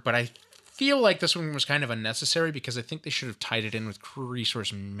straightforward, but I feel like this one was kind of unnecessary because I think they should have tied it in with crew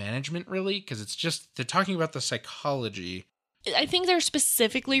resource management, really, because it's just, they're talking about the psychology. I think they're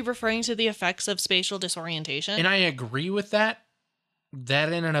specifically referring to the effects of spatial disorientation. And I agree with that.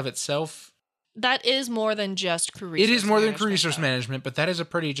 That in and of itself, that is more than just crew resource it is more than management, crew resource though. management, but that is a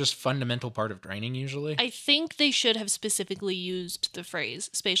pretty just fundamental part of training usually. I think they should have specifically used the phrase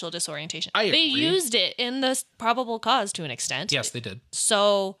spatial disorientation. I They agree. used it in the probable cause to an extent. Yes, they did.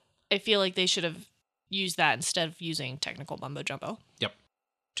 So I feel like they should have used that instead of using technical mumbo jumbo. Yep.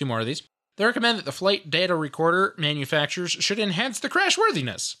 2 more of these. They recommend that the flight data recorder manufacturers should enhance the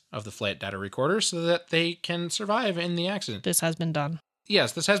crashworthiness of the flight data recorder so that they can survive in the accident. This has been done.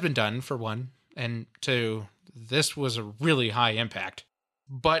 Yes, this has been done, for one. And 2, this was a really high impact.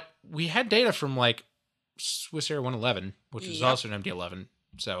 But we had data from, like, Swiss Air 111, which was also an MD-11.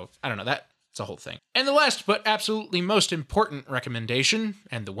 So, I don't know, that's a whole thing. And the last but absolutely most important recommendation,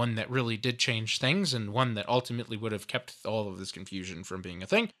 and the one that really did change things, and one that ultimately would have kept all of this confusion from being a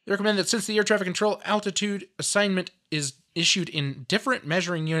thing, they recommend that since the air traffic control altitude assignment is issued in different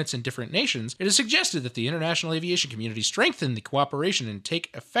measuring units in different nations, it is suggested that the international aviation community strengthen the cooperation and take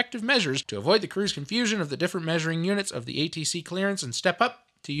effective measures to avoid the crew's confusion of the different measuring units of the ATC clearance and step up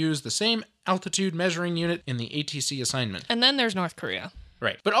to use the same altitude measuring unit in the ATC assignment. And then there's North Korea.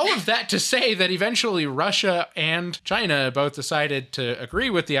 Right. But all of that to say that eventually Russia and China both decided to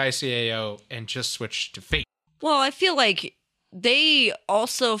agree with the ICAO and just switch to fate. Well, I feel like they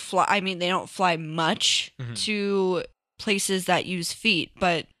also fly. I mean, they don't fly much to places that use feet,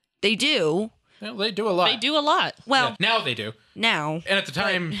 but they do. Well, they do a lot. They do a lot. Well, Yeah, now they do. now. And at the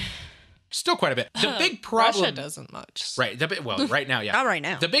time, still quite a bit. The big problem... Russia doesn't much. Right. Well, right now, yeah. Not right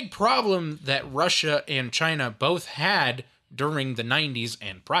now. The big problem that Russia and China both had during the 90s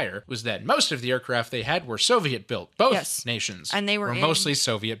and prior was that most of the aircraft they had were Soviet-built. Both Yes. nations And they were in mostly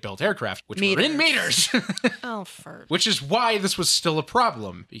Soviet-built aircraft, which were in meters. Oh, for... Which is why this was still a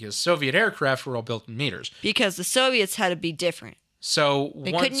problem, because Soviet aircraft were all built in meters. Because the Soviets had to be different. So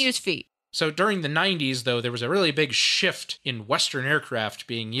They couldn't use feet. So during the 90s, though, there was a really big shift in Western aircraft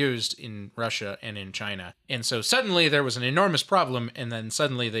being used in Russia and in China. And so suddenly there was an enormous problem, and then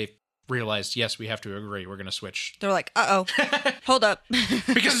suddenly they realized, yes, we have to agree, we're going to switch. They're like, uh-oh, hold up.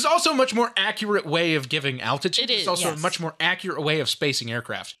 Because it's also a much more accurate way of giving altitude. It is, It's also yes. a much more accurate way of spacing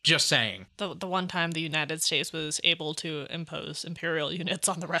aircraft. Just saying. The one time the United States was able to impose imperial units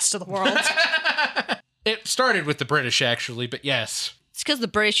on the rest of the world. It started with the British, actually, but yes. It's because the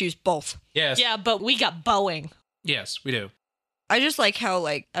British use both. Yes. Yeah, but we got Boeing. Yes, we do. I just like how,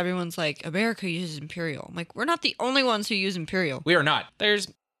 like, everyone's like, America uses Imperial. I'm like, we're not the only ones who use Imperial. We are not.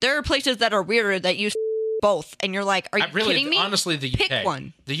 There are places that are weirder that use both. And you're like, are you kidding me? Honestly, the UK. Pick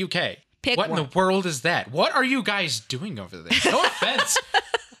one. The UK. Pick what one. in the world is that? What are you guys doing over there? No offense.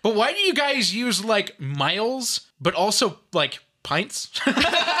 But why do you guys use, like, miles, but also, like, pints?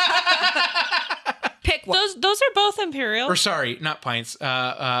 Pick one. Those are both imperial. Or sorry, not pints.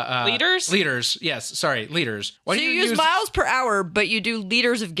 Liters? Liters. Yes, sorry, liters. Why So do you use miles per hour, but you do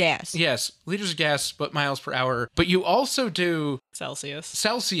liters of gas. Yes, liters of gas, but miles per hour. But you also do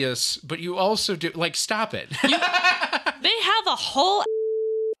Celsius. but you also do, like, stop it. They have a whole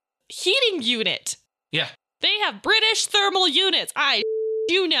heating unit. Yeah. They have British thermal units. I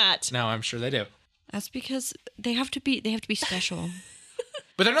do not. No, I'm sure they do. That's because they have to be special.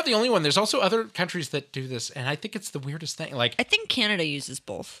 But they're not the only one. There's also other countries that do this, and I think it's the weirdest thing. Like, I think Canada uses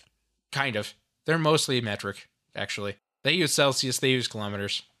both. kind of. They're mostly metric, actually. They use Celsius, they use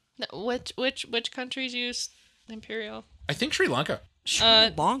kilometers. Which countries use imperial? I think Sri Lanka. Sri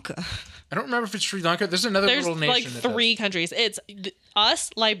Lanka. I don't remember if it's Sri Lanka. There's another There's little like nation. 3 countries. It's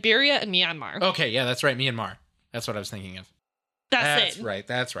us, Liberia, and Myanmar. Okay, yeah, that's right. Myanmar. That's what I was thinking of. That's it. Right.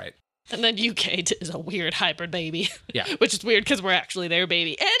 That's right. And then UK is a weird hybrid baby. Yeah. Which is weird because we're actually their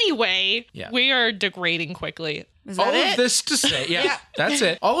baby. Anyway, Yeah. we are degrading quickly. Is that All it? of this to say, yeah, that's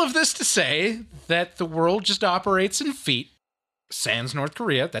it. All of this to say that the world just operates in feet. Sans North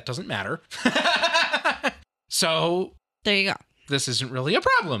Korea. That doesn't matter. So There you go. this isn't really a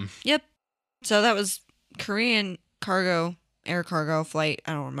problem. Yep. So that was Korean cargo, air cargo flight.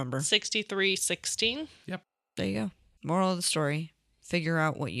 I don't remember. 6316. There you go. Moral of the story: figure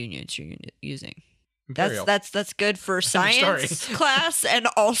out what units you're using. Imperial. That's good for End of story. science class and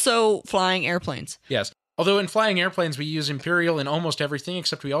also flying airplanes. Yes. Although in flying airplanes, we use imperial in almost everything,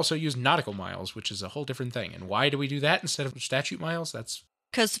 except we also use nautical miles, which is a whole different thing. And why do we do that instead of statute miles? That's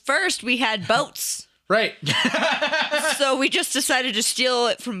Because first we had boats, right. so we just decided to steal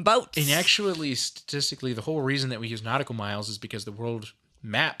it from boats. And actually, statistically, the whole reason that we use nautical miles is because the world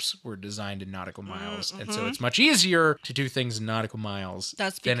maps were designed in nautical miles. And so it's much easier to do things in nautical miles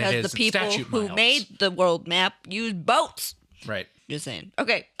That's than it because is the people in statute who miles. made the world map used boats. Right. Just saying.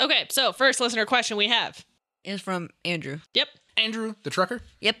 Okay, Okay, so first listener question we have. is from Andrew. Yep. Andrew, the trucker,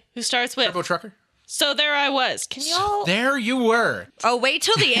 Yep. Who starts with, turbo trucker. so there I was. Can y'all... There you were. Oh, wait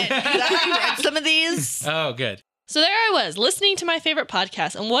till the end. 'cause I read some of these. Oh, good. So there I was, listening to my favorite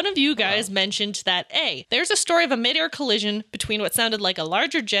podcast, and one of you guys mentioned that A, there's a story of a mid-air collision between what sounded like a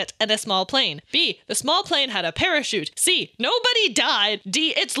larger jet and a small plane. B, the small plane had a parachute. C, nobody died.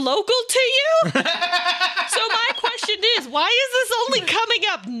 D, it's local to you? So my question is, why is this only coming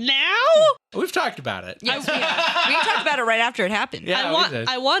up now? We've talked about it. Yes, we have. We talked about it right after it happened. Yeah, we did.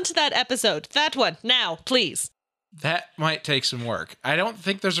 I want that episode. That one. Now, please. That might take some work. I don't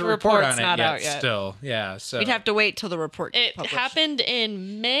think there's a report Report's on it not yet, out yet. still. Yeah, so We'd have to wait till the report gets It published. happened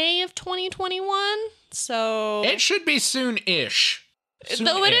in May of 2021, so... it should be soon-ish.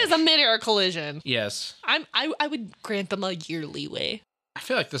 Though it is a mid-air collision. Yes. I would grant them a year leeway. I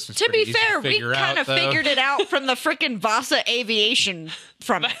feel like this one's To pretty be easy fair, to we figure kind out, of though. figured it out from the freaking Vasa Aviation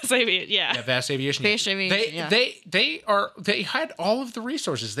from it. Yeah. Yeah, Vast Aviation. Vast Aviation, yeah. They had all of the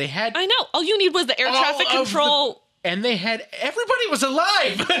resources. They had I know. All you need was the air all traffic of control. and they had everybody was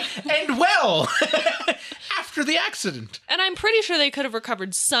alive and well after the accident. And I'm pretty sure they could have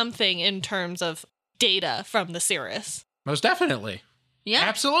recovered something in terms of data from the Cirrus. Most definitely. Yeah.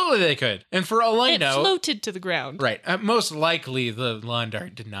 Absolutely they could. And for all I It know, floated to the ground. right, most likely the Lawn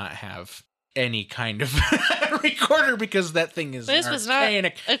Dart did not have any kind of recorder because that thing is This was not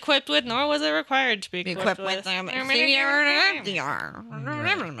archaic. equipped with, nor was it required to be Be equipped, equipped with them.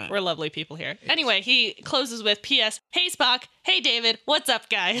 We're lovely people here. Anyway, he closes with P.S. Hey Spock. Hey David. What's up,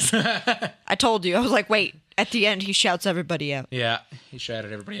 guys? I told you. I was like, wait. At the end, he shouts everybody out. Yeah, he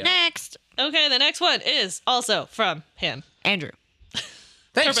shouted everybody out. Next, Okay, the next one is also from him. Andrew.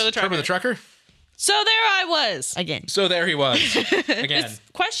 Thanks, Turbo the Trucker. So there I was. Again. So there he was. Again. This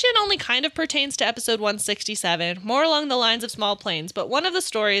question only kind of pertains to episode 167, more along the lines of small planes, but one of the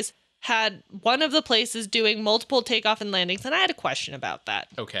stories had one of the places doing multiple takeoff and landings, and I had a question about that.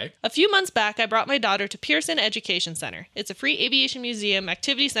 Okay. A few months back, I brought my daughter to Pearson Education Center. It's a free aviation museum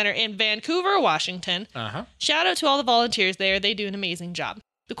activity center in Vancouver, Washington. Uh-huh. Shout out to all the volunteers there. They do an amazing job.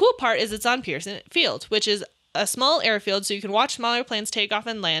 The cool part is it's on Pearson Field, which is a small airfield so you can watch smaller planes take off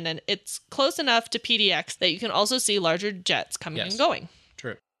and land, and it's close enough to PDX that you can also see larger jets coming Yes. and going.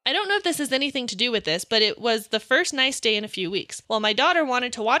 True. I don't know if this has anything to do with this, but it was the first nice day in a few weeks. Well, my daughter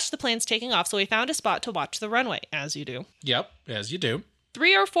wanted to watch the planes taking off, so we found a spot to watch the runway, as you do. Yep, as you do.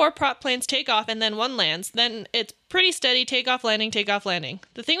 3 or 4 prop planes take off and then one lands. Then it's pretty steady takeoff, landing, takeoff, landing.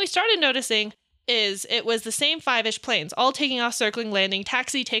 The thing we started noticing is it was the same 5-ish planes, all taking off, circling, landing,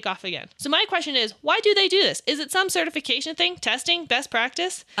 taxi, take off again. So my question is, why do they do this? Is it some certification thing? Testing? Best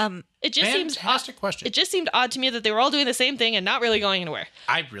practice? It just seems Fantastic question. It just seemed odd to me that they were all doing the same thing and not really going anywhere.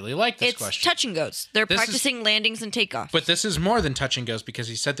 I really like this It's question. touch and goes. They're This is- practicing landings and takeoffs. But this is more than touch and goes because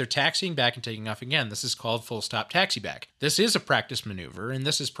he said they're taxiing back and taking off again. This is called full stop taxi back. This is a practice maneuver, and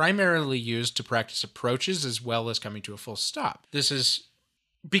this is primarily used to practice approaches as well as coming to a full stop. This is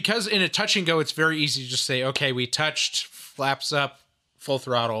because in a touch and go, it's very easy to just say, okay, we touched, flaps up, full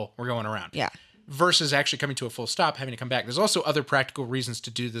throttle, we're going around. Yeah. Versus actually coming to a full stop, having to come back. There's also other practical reasons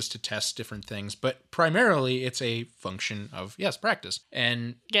to do this to test different things, but primarily it's a function of, yes, practice.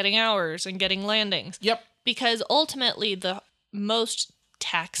 And Getting hours and getting landings. yep, Because ultimately, the most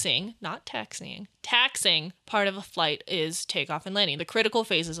taxing part of a flight is takeoff and landing, the critical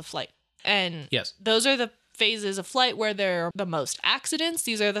phases of flight. And Yes. those are the phases of flight where there are the most accidents.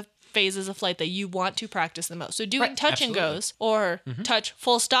 These are the phases of flight that you want to practice the most. So doing Right, touch absolutely. and goes or touch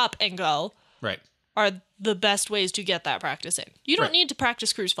full stop and go Right. are the best ways to get that practice in. You don't Right. need to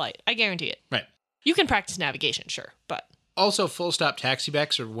practice cruise flight. I guarantee it. Right. You can practice navigation, sure, but Also, full stop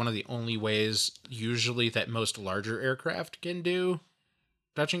taxibacks are one of the only ways usually that most larger aircraft can do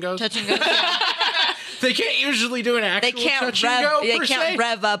touch and goes. Touch and go. They can't usually do an They actual can't touch rev. and go. They per can't se.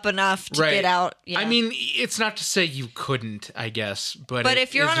 rev up enough to Right. get out. Yeah. I mean, it's not to say you couldn't, I guess, but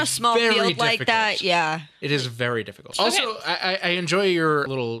if you're is on a small very field like that, difficult. yeah. It is very difficult. Also, I enjoy your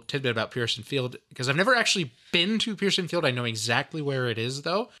little tidbit about Pearson Field because I've never actually been to Pearson Field. I know exactly where it is,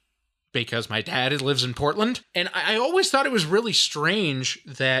 though, because my dad lives in Portland. And I always thought it was really strange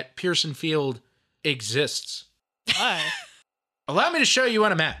that Pearson Field exists. why? Allow me to show you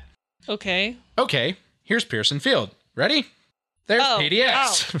on a map. Okay. Okay, here's Pearson Field. Ready? There's Oh,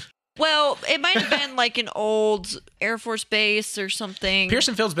 PDX. Well, it might have been like an old Air Force base or something.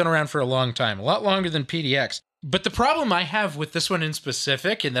 Pearson Field's been around for a long time, a lot longer than PDX. But the problem I have with this one in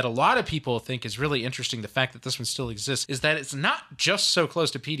specific, and that a lot of people think is really interesting, the fact that this one still exists, is that it's not just so close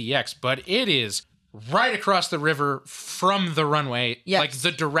to PDX, but it is right across the river from the runway, Yes. like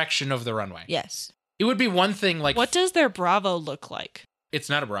the direction of the runway. Yes. It would be one thing like, What does their Bravo look like? it's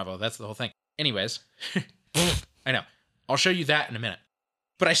not a Bravo, that's the whole thing. Anyways, I know. I'll show you that in a minute.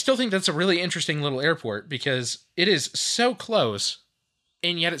 But I still think that's a really interesting little airport because it is so close,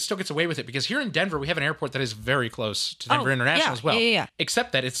 and yet it still gets away with it. Because here in Denver, we have an airport that is very close to Denver Oh, International yeah, as well. yeah.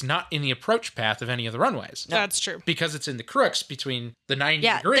 Except that it's not in the approach path of any of the runways. That's true. Because it's in the crux between the 90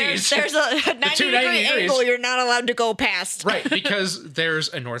 Yeah, degrees. there's a 90 two 90 degree degrees. angle you're not allowed to go past. Right, because there's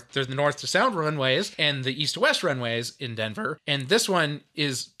the north to south runways and the east to west runways in Denver, and this one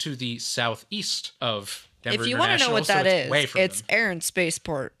is to the southeast of Denver If you want to know International, what so that it's away is, from it's them. Aaron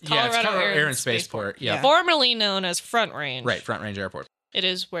Spaceport. Yeah, it's Colorado Colorado Air Air and Spaceport. Yeah. Yeah. Formerly known as Front Range. Right, Front Range Airport. It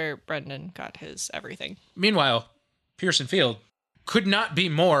is where Brendan got his everything. Meanwhile, Pearson Field could not be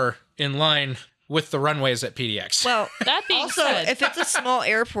more in line with the runways at PDX. Well, That being also, said, if it's a small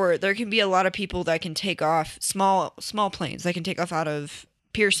airport, there can be a lot of people that can take off small planes that can take off out of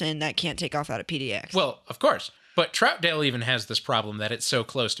Pearson that can't take off out of PDX. Well, of course. But Troutdale even has this problem that it's so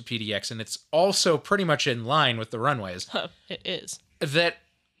close to PDX, and it's also pretty much in line with the runways, it is. that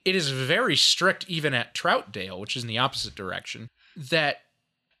it is very strict even at Troutdale, which is in the opposite direction, that,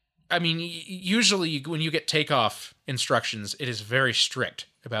 I mean, usually when you get takeoff instructions, it is very strict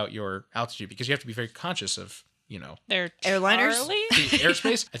about your altitude because you have to be very conscious of, They're Airliners? Charlie? the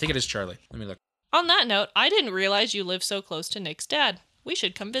airspace. I think it is Charlie. Let me look. On that note, I didn't realize you live so close to Nick's dad. We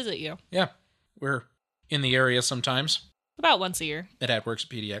should come visit you. Yeah, we're in the area sometimes. About once a year. My dad works at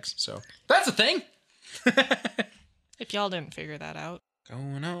PDX, so that's a thing. If y'all didn't figure that out.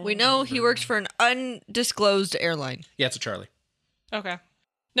 Going on. we know he works for an undisclosed airline. Yeah, it's a Charlie. Okay.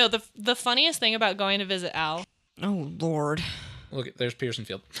 No, the funniest thing about going to visit Al, Oh, Lord. Look, there's Pearson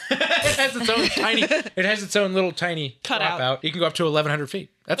Field. It has its own tiny. It has its own little tiny Cutout. dropout. You can go up to 1,100 feet.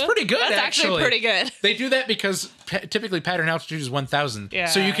 That's pretty good. that's actually pretty good. They do that because typically pattern altitude is 1,000. Yeah.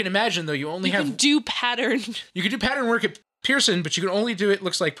 So you can imagine though you only You have can do pattern. you can do pattern work at Pearson, but you can only do it.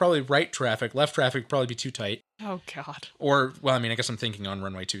 Looks like probably right traffic. Left traffic would probably be too tight. Oh, God. Or well, I mean, I guess I'm thinking on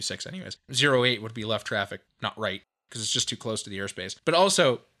runway 26 anyways. 08 would be left traffic, not right, because it's just too close to the airspace. But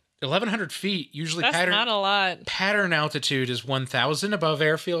also 1,100 feet usually That's not a lot. pattern altitude is 1,000 above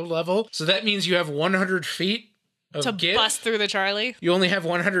airfield level. So that means you have 100 feet of To give. bust through the Charlie. You only have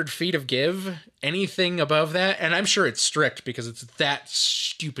 100 feet of give. Anything above that, and I'm sure it's strict because it's that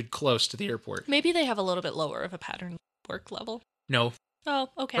stupid close to the airport. Maybe they have a little bit lower of a pattern work level. No, Oh,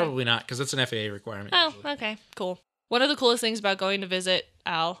 okay. probably not because it's an FAA requirement. Oh, usually. okay. Cool. One of the coolest things about going to visit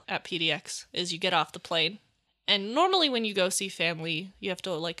Al at PDX is you get off the plane. And normally when you go see family, you have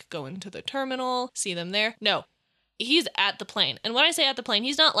to like go into the terminal, see them there. No, he's at the plane. And when I say at the plane,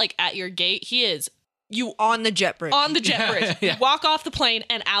 he's not like at your gate. He is On the jet bridge. on the jet bridge. Yeah. You walk off the plane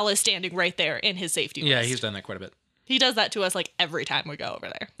and Al is standing right there in his safety Yeah, vest. he's done that quite a bit. He does that to us like every time we go over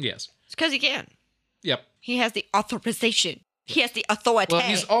there. Yes. It's because he can. Yep. He has the authorization. He has the authority. Well,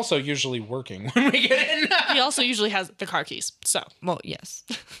 he's also usually working when we get in. He also usually has the car keys. So Well, yes.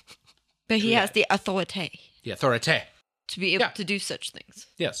 But he has the authority Yeah, authority. to be able Yeah. to do such things.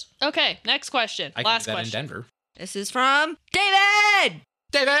 Yes. okay, next question. I Last can do that question. in Denver. This is from David!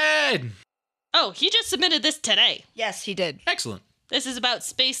 David! Oh, he just submitted this today. Yes, he did. Excellent. This is about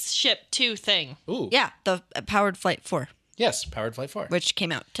Spaceship 2 thing. Ooh. Yeah, the powered flight 4. Yes, Powered Flight 4. which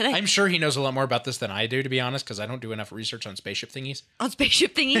came out today. I'm sure he knows a lot more about this than I do, to be honest, because I don't do enough research on spaceship thingies. On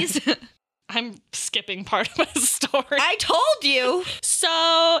spaceship thingies. I'm skipping part of my story. I told you.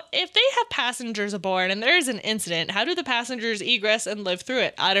 So, if they have passengers aboard and there's an incident, how do the passengers egress and live through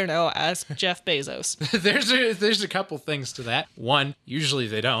it? I don't know. Ask Jeff Bezos. There's a couple things to that. One, usually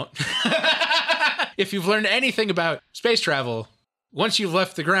they don't. If you've learned anything about space travel, once you've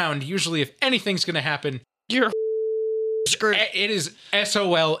left the ground, usually if anything's going to happen, You're Screwed. it is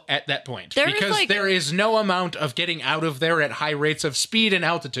SOL at that point. There is, because like- there is no amount of getting out of there at high rates of speed and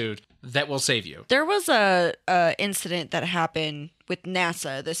altitude that will save you. There was a incident that happened with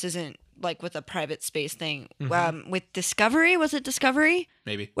NASA. This isn't like with a private space thing. With Discovery, was it Discovery?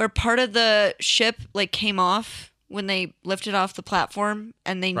 Maybe. Where part of the ship like came off when they lifted off the platform,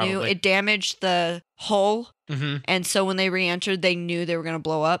 and they knew Probably. it damaged the hull. Mm-hmm. And so when they re-entered, they knew they were going to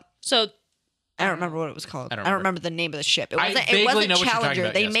blow up. so I don't remember what it was called. I don't I don't remember the name of the ship. It I wasn't, vaguely it wasn't know what you're talking Challenger.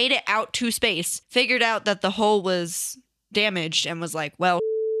 about, They yes. made it out to space, figured out that the hull was damaged, and was like, well,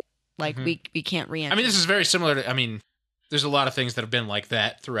 like we can't re-enter. I mean, this is very similar to, there's a lot of things that have been like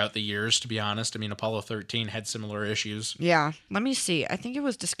that throughout the years, to be honest. I mean, Apollo 13 had similar issues. Yeah. Let me see. I think it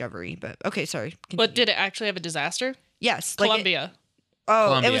was Discovery, but okay, sorry. but Continue. did it actually have a disaster? Yes. like it- Columbia. It was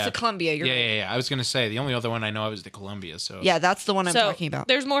Columbia. the Columbia. You're right. Yeah. I was going to say, the only other one I know of is the Columbia, so. Yeah, that's the one I'm so talking about.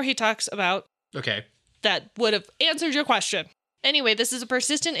 there's more he talks about Okay. that would have answered your question. Anyway, this is a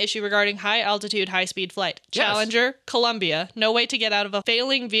persistent issue regarding high altitude, high speed flight. Yes. Challenger, Columbia, no way to get out of a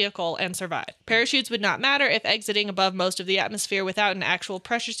failing vehicle and survive. Parachutes would not matter if exiting above most of the atmosphere without an actual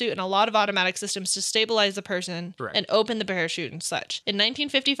pressure suit and a lot of automatic systems to stabilize the person Correct. and open the parachute and such. In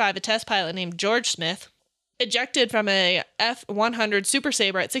 1955, a test pilot named George Smith ejected from a F-100 Super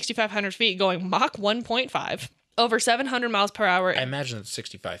Sabre at 6,500 feet going Mach 1.5 over 700 miles per hour. I imagine it's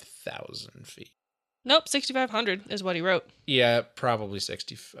 65,000 feet. Nope, 6,500 is what he wrote. Yeah, probably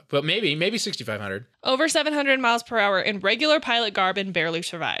 60, but maybe 6,500. Over 700 miles per hour in regular pilot garb and barely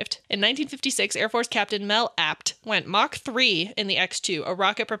survived. In 1956, Air Force Captain Mel Apt went Mach 3 in the X-2, a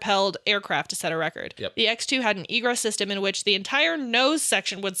rocket-propelled aircraft, to set a record. Yep. The X-2 had an egress system in which the entire nose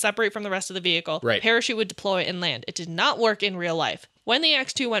section would separate from the rest of the vehicle. Right. Parachute would deploy and land. It did not work in real life. When the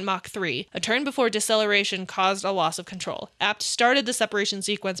X-2 went Mach 3, a turn before deceleration caused a loss of control. Apt started the separation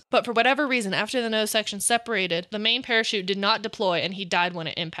sequence, but for whatever reason, after the nose section separated, the main parachute did not deploy and he died when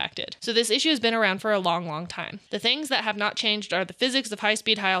it impacted. So this issue has been around for a long, long time. The things that have not changed are the physics of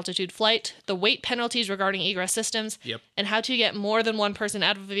high-speed, high-altitude flight, the weight penalties regarding egress systems, Yep. and how to get more than one person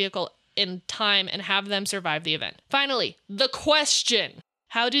out of a vehicle in time and have them survive the event. Finally, the question.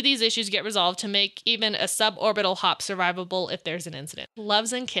 How do these issues get resolved to make even a suborbital hop survivable if there's an incident?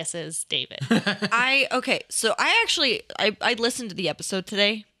 Loves and kisses, David. So I listened to the episode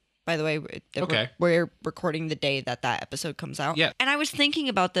today. By the way, that Okay. we're recording the day that episode comes out. Yeah. And I was thinking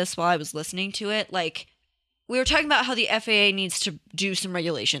about this while I was listening to it. Like, we were talking about how the FAA needs to do some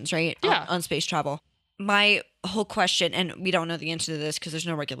regulations, right? Yeah. On space travel. My whole question, and we don't know the answer to this because there's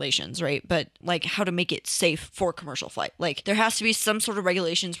no regulations, right? But like how to make it safe for commercial flight. Like there has to be some sort of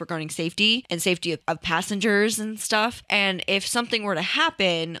regulations regarding safety and safety of passengers and stuff. And if something were to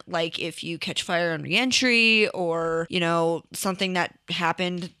happen, like if you catch fire on reentry or, something that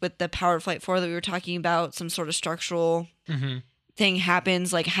happened with the Powered Flight 4 that we were talking about, some sort of structural thing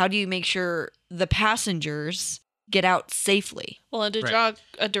happens, like how do you make sure the passengers get out safely? Well, and to Right. draw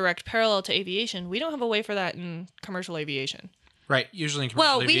a direct parallel to aviation, we don't have a way for that in commercial aviation. Right. Usually in commercial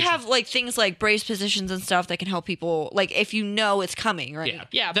Well, we aviation. have like things like brace positions and stuff that can help people, like if you know it's coming, right? Yeah.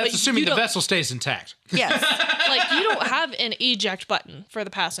 Yeah, That's but assuming you the don't- vessel stays intact. Yes. Like you don't have an eject button for the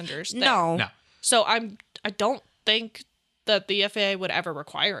passengers. there. No. No. So I don't think that the FAA would ever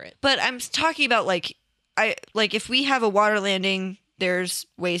require it. But I'm talking about like if we have a water landing, there's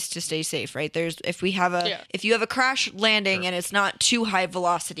ways to stay safe, right? If you have a crash landing and it's not too high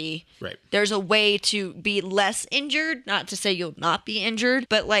velocity, Right. there's a way to be less injured, not to say you'll not be injured,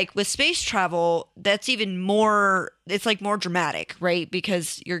 but like with space travel, that's even more, it's like more dramatic, right?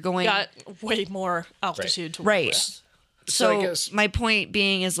 Because you're going Got way more altitude to work right. with. So I So guess- my point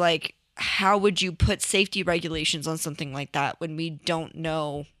being is like, how would you put safety regulations on something like that when we don't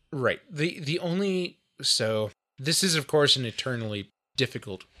know? Right. So this is of course an eternally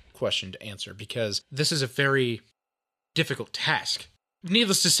difficult question to answer because this is a very difficult task.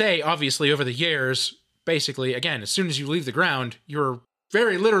 Needless to say, obviously over the years, basically, again, as soon as you leave the ground, you're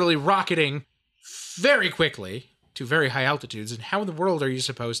very literally rocketing very quickly to very high altitudes. And how in the world are you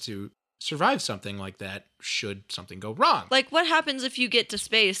supposed to survive something like that should something go wrong? Like, what happens if you get to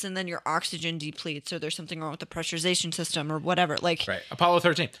space and then your oxygen depletes or there's something wrong with the pressurization system or whatever? Like, Right. Apollo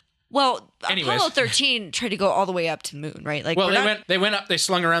 13. Well, Anyways. Apollo 13 tried to go all the way up to the moon, right? Like, Well, we're they not- went up, they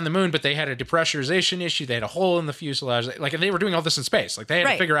slung around the moon, but they had a depressurization issue. They had a hole in the fuselage. Like, and they were doing all this in space. Like, they had to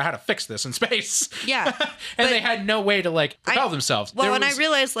Right. figure out how to fix this in space. Yeah, and but they had no way to like propel themselves. Well, There and I was-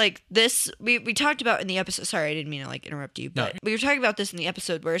 realized like this, we talked about in the episode. Sorry, I didn't mean to like interrupt you, but No. we were talking about this in the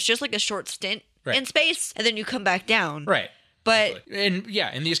episode where it's just like a short stint Right. in space, and then you come back down. right. But And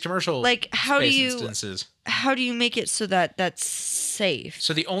yeah, in these commercial like, how do space you instances. how do you make it so that that's safe?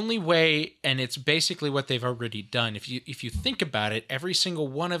 So the only way, and it's basically what they've already done. If you think about it, every single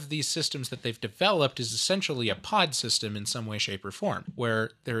one of these systems that they've developed is essentially a pod system in some way, shape, or form, where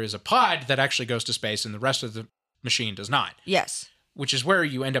there is a pod that actually goes to space and the rest of the machine does not, Yes. which is where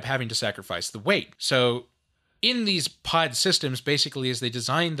you end up having to sacrifice the weight. So in these pod systems, basically, is they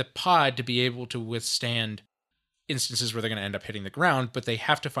design the pod to be able to withstand instances where they're going to end up hitting the ground, but they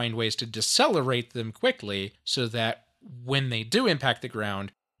have to find ways to decelerate them quickly so that when they do impact the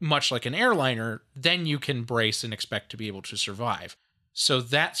ground, much like an airliner, then you can brace and expect to be able to survive. So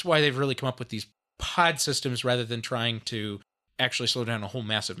that's why they've really come up with these pod systems rather than trying to actually slow down a whole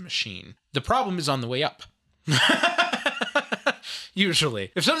massive machine. The problem is on the way up.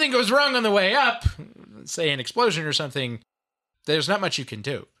 Usually. If something goes wrong on the way up, say an explosion or something, there's not much you can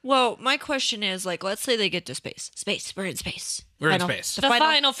do. Well, my question is like, let's say they get to space. Space. We're in space. We're in space. The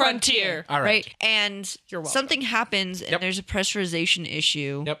final frontier. All right. And You're welcome. something happens and Yep. there's a pressurization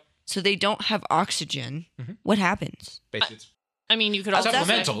issue. Yep. So they don't have oxygen. Mm-hmm. What happens? Basically, I mean, you could also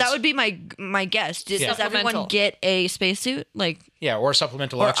Supplementals. That would be my guess. Does Supplemental. everyone get a spacesuit? Like, yeah, or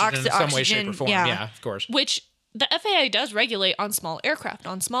supplemental Or oxygen in some way, shape, or oxygen, form. yeah. Yeah, of course. which the FAA does regulate on small aircraft,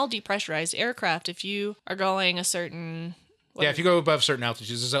 on small depressurized aircraft. If you are going a certain Yeah, if you go above certain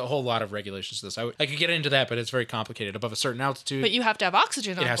altitudes, there's a whole lot of regulations to this. I could get into that, but it's very complicated. Above a certain altitude, but you have to have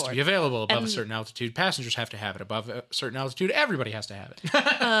oxygen on it has board. to be available. Above a And- certain altitude, passengers have to have it. Above a certain altitude, everybody has to have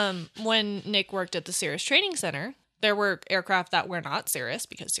it. When Nick worked at the Cirrus Training Center, there were aircraft that were not Cirrus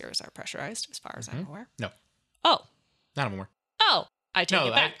because Cirrus are pressurized, as far as I'm aware. No, Oh, none of them were. I take No,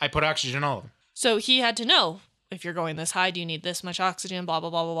 it back. I put oxygen in all of them. So he had to know, if you're going this high, do you need this much oxygen? Blah, blah,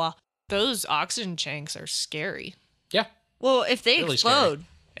 blah, blah, blah. Those oxygen tanks are scary. Yeah. well, if they Really explode,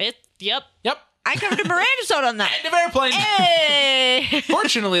 Yep. Yep. I covered a Miranda episode on that. End of airplane. Hey!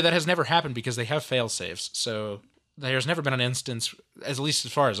 Fortunately, that has never happened because they have fail safes. So there's never been an instance, at least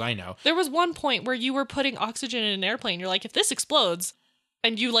as far as I know. There was one point where you were putting oxygen in an airplane. You're like, if this explodes,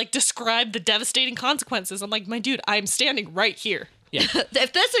 and you like describe the devastating consequences. I'm like, my dude, I'm standing right here. Yeah.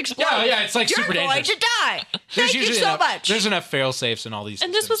 If this explodes, Yeah, it's like you're super going dangerous. to die. Thank you so enough, much. There's enough fail safes in all these.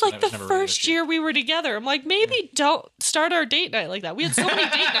 And this was systems like that the never really an first issue. year we were together. I'm like, maybe don't start our date night like that. We had so many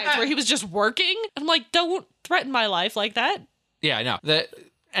date nights where he was just working. I'm like, don't threaten my life like that. Yeah, I know.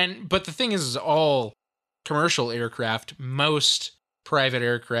 But the thing is all commercial aircraft, most private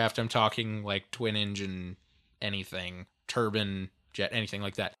aircraft, I'm talking like twin engine, anything, turbine, jet, anything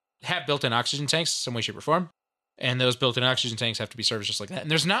like that, have built-in oxygen tanks, some way, shape, or form. And those built-in oxygen tanks have to be serviced just like that. And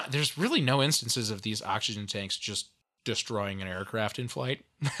there's really no instances of these oxygen tanks just destroying an aircraft in flight.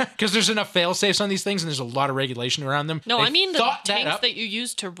 Because there's enough fail-safes on these things and there's a lot of regulation around them. No, They I mean the thought that tanks up. that you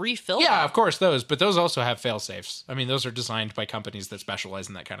use to refill. Yeah, them. of course, those. But those also have fail-safes. I mean, those are designed by companies that specialize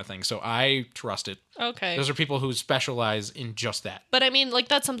in that kind of thing. So I trust it. Okay. Those are people who specialize in just that. But I mean, like,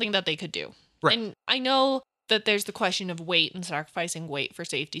 that's something that they could do. Right. And I know that there's the question of weight and sacrificing weight for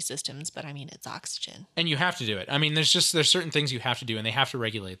safety systems, but I mean, it's oxygen. And you have to do it. I mean, there's certain things you have to do, and they have to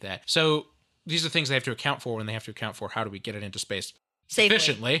regulate that. So these are things they have to account for when they have to account for how do we get it into space Safely.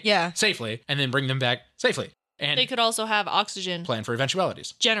 efficiently, Yeah. safely, and then bring them back safely. And They could also have oxygen plan for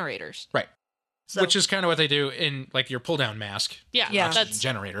eventualities. generators. Right. So, Which is kind of what they do in like your pull-down mask. Yeah, Yeah. Oxygen that's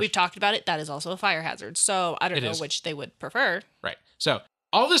generator. We've talked about it. That is also a fire hazard. So I don't It know is. which they would prefer. Right. So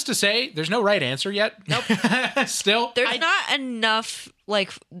all this to say, there's no right answer yet. Nope. Still. there's not enough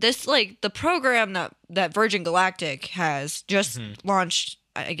like this, like the program that Virgin Galactic has just Mm-hmm. launched,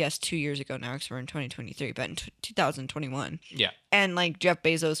 I guess 2 years ago now, because we're in 2023, but in 2021. Yeah. And like Jeff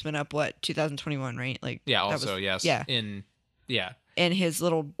Bezos went up 2021, right? Like Yeah. that Also, was- yes. yeah, Yeah. in his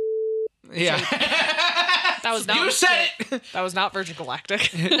little Yeah. That was not. You said it. That was not Virgin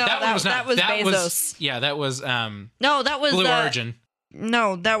Galactic. no, that was Bezos. Yeah, that was No, that was Blue Origin.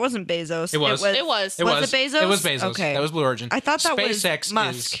 No, that wasn't Bezos. It was. It was. Was it Bezos? It was Bezos. Okay. That was Blue Origin. I thought that was SpaceX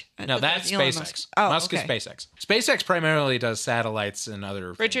Musk. Is, I no, thought that that's was Elon SpaceX. Musk. Oh, Musk okay. is SpaceX. SpaceX primarily does satellites and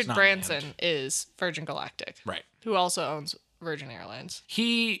other Richard things, not Branson manned. is Virgin Galactic, Right. who also owns Virgin Airlines.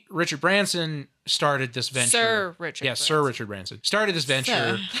 Richard Branson started this venture. Sir Richard Yeah, Sir Branson. Richard Branson. Started this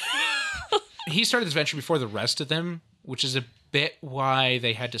venture. He started this venture before the rest of them, which is a bit why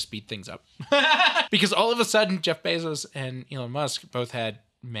they had to speed things up. Because all of a sudden, Jeff Bezos and Elon Musk both had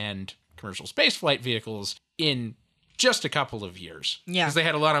manned commercial spaceflight vehicles in just a couple of years. Yeah. Because they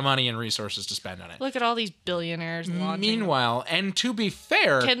had a lot of money and resources to spend on it. Look at all these billionaires launching. Meanwhile, and to be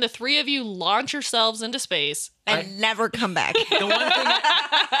fair, Can the three of you launch yourselves into space? And never come back.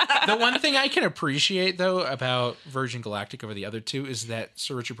 the one thing I can appreciate, though, about Virgin Galactic over the other two is that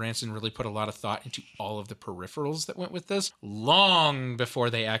Sir Richard Branson really put a lot of thought into all of the peripherals that went with this long before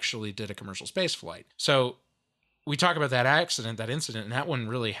they actually did a commercial space flight. So we talk about that incident, and that one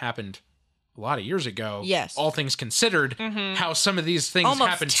really happened a lot of years ago. Yes. All things considered, how some of these things Almost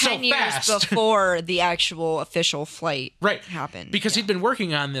happened 10 so years fast. before the actual official flight happened. Because Yeah. he'd been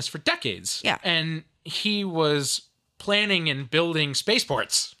working on this for decades. Yeah. And he was planning and building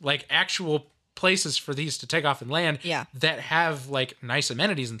spaceports, like actual places for these to take off and land that have like nice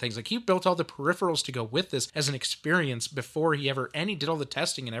amenities and things. Like he built all the peripherals to go with this as an experience before he ever did all the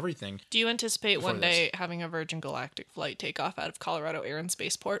testing and everything. Do you anticipate Before one day having a Virgin Galactic flight take off out of Colorado Air and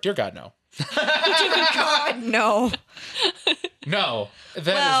Spaceport? Dear God, no. God, no. No, that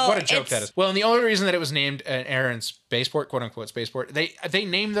Well, is what a joke it's- that is. Well, and the only reason that it was named an Air and Spaceport, quote unquote spaceport, they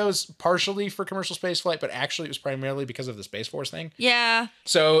named those partially for commercial spaceflight, but actually it was primarily because of the Space Force thing. Yeah.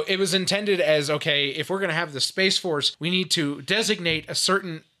 So it was intended as, okay, if we're going to have the Space Force, we need to designate a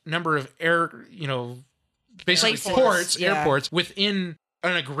certain number of basically Places, airports within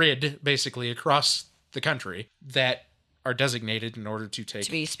on a grid, basically across the country that are designated in order to take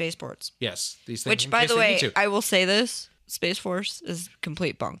To be spaceports. these things. Which, in by case the they way, need to. I will say this. Space Force is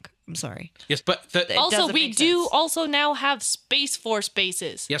complete bunk. I'm sorry. Yes, but Also, doesn't we make do sense. also now have Space Force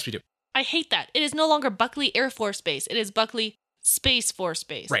bases. yes, we do. I hate that. It is no longer Buckley Air Force Base. It is Buckley Space Force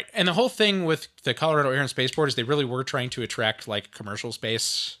Base. Right. And the whole thing with the Colorado Air and Spaceport is they really were trying to attract like commercial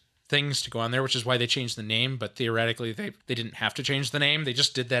space things to go on there, which is why they changed the name. But theoretically, they didn't have to change the name. They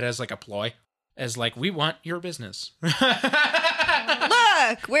just did that as like a ploy, as like, we want your business. Look,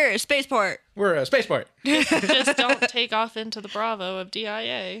 we're a spaceport. We're a spaceport. Just don't take off into the Bravo of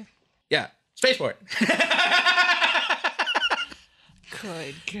DIA. Yeah, spaceport.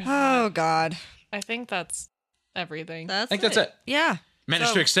 Good God. Oh, God. I think that's everything. I think that's it. Yeah. Managed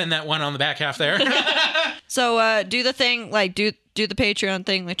So- to extend that one on the back half there. So do the thing, like do the Patreon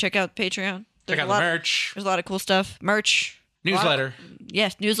thing, like check out Patreon. Check out the merch, There's a lot of cool stuff. Merch. newsletter.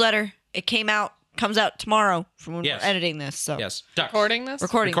 Yes, newsletter. It comes out tomorrow from when Yes. we're editing this. So Yes, ducks. Recording this?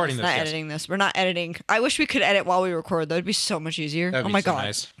 recording Recording this, this, not yes. editing this. We're not editing. I wish we could edit while we record. That would be so much easier. That'd Oh be my so God.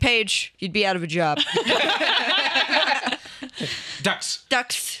 nice. Paige, you'd be out of a job. Ducks.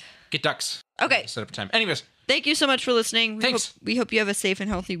 Ducks. Get ducks. Okay. Set up a time. Anyways, Thank you so much for listening. Thanks. We hope you have a safe and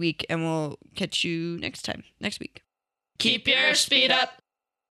healthy week, and we'll catch you next week. Keep your speed up.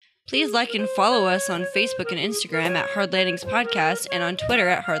 Please like and follow us on Facebook and Instagram at Hard Landings Podcast and on Twitter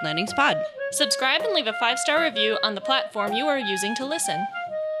at Hard Landings Pod. Subscribe and leave a 5-star review on the platform you are using to listen.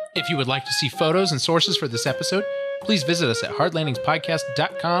 if you would like to see photos and sources for this episode, please visit us at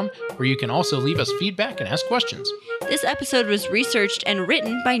hardlandingspodcast.com, where you can also leave us feedback and ask questions. This episode was researched and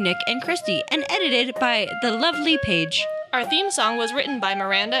written by Nick and Christy and edited by the lovely Paige. Our theme song was written by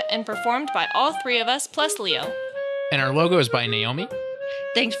Miranda and performed by all three of us plus Leo. And our logo is by Naomi.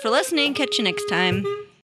 Thanks for listening. Catch you next time.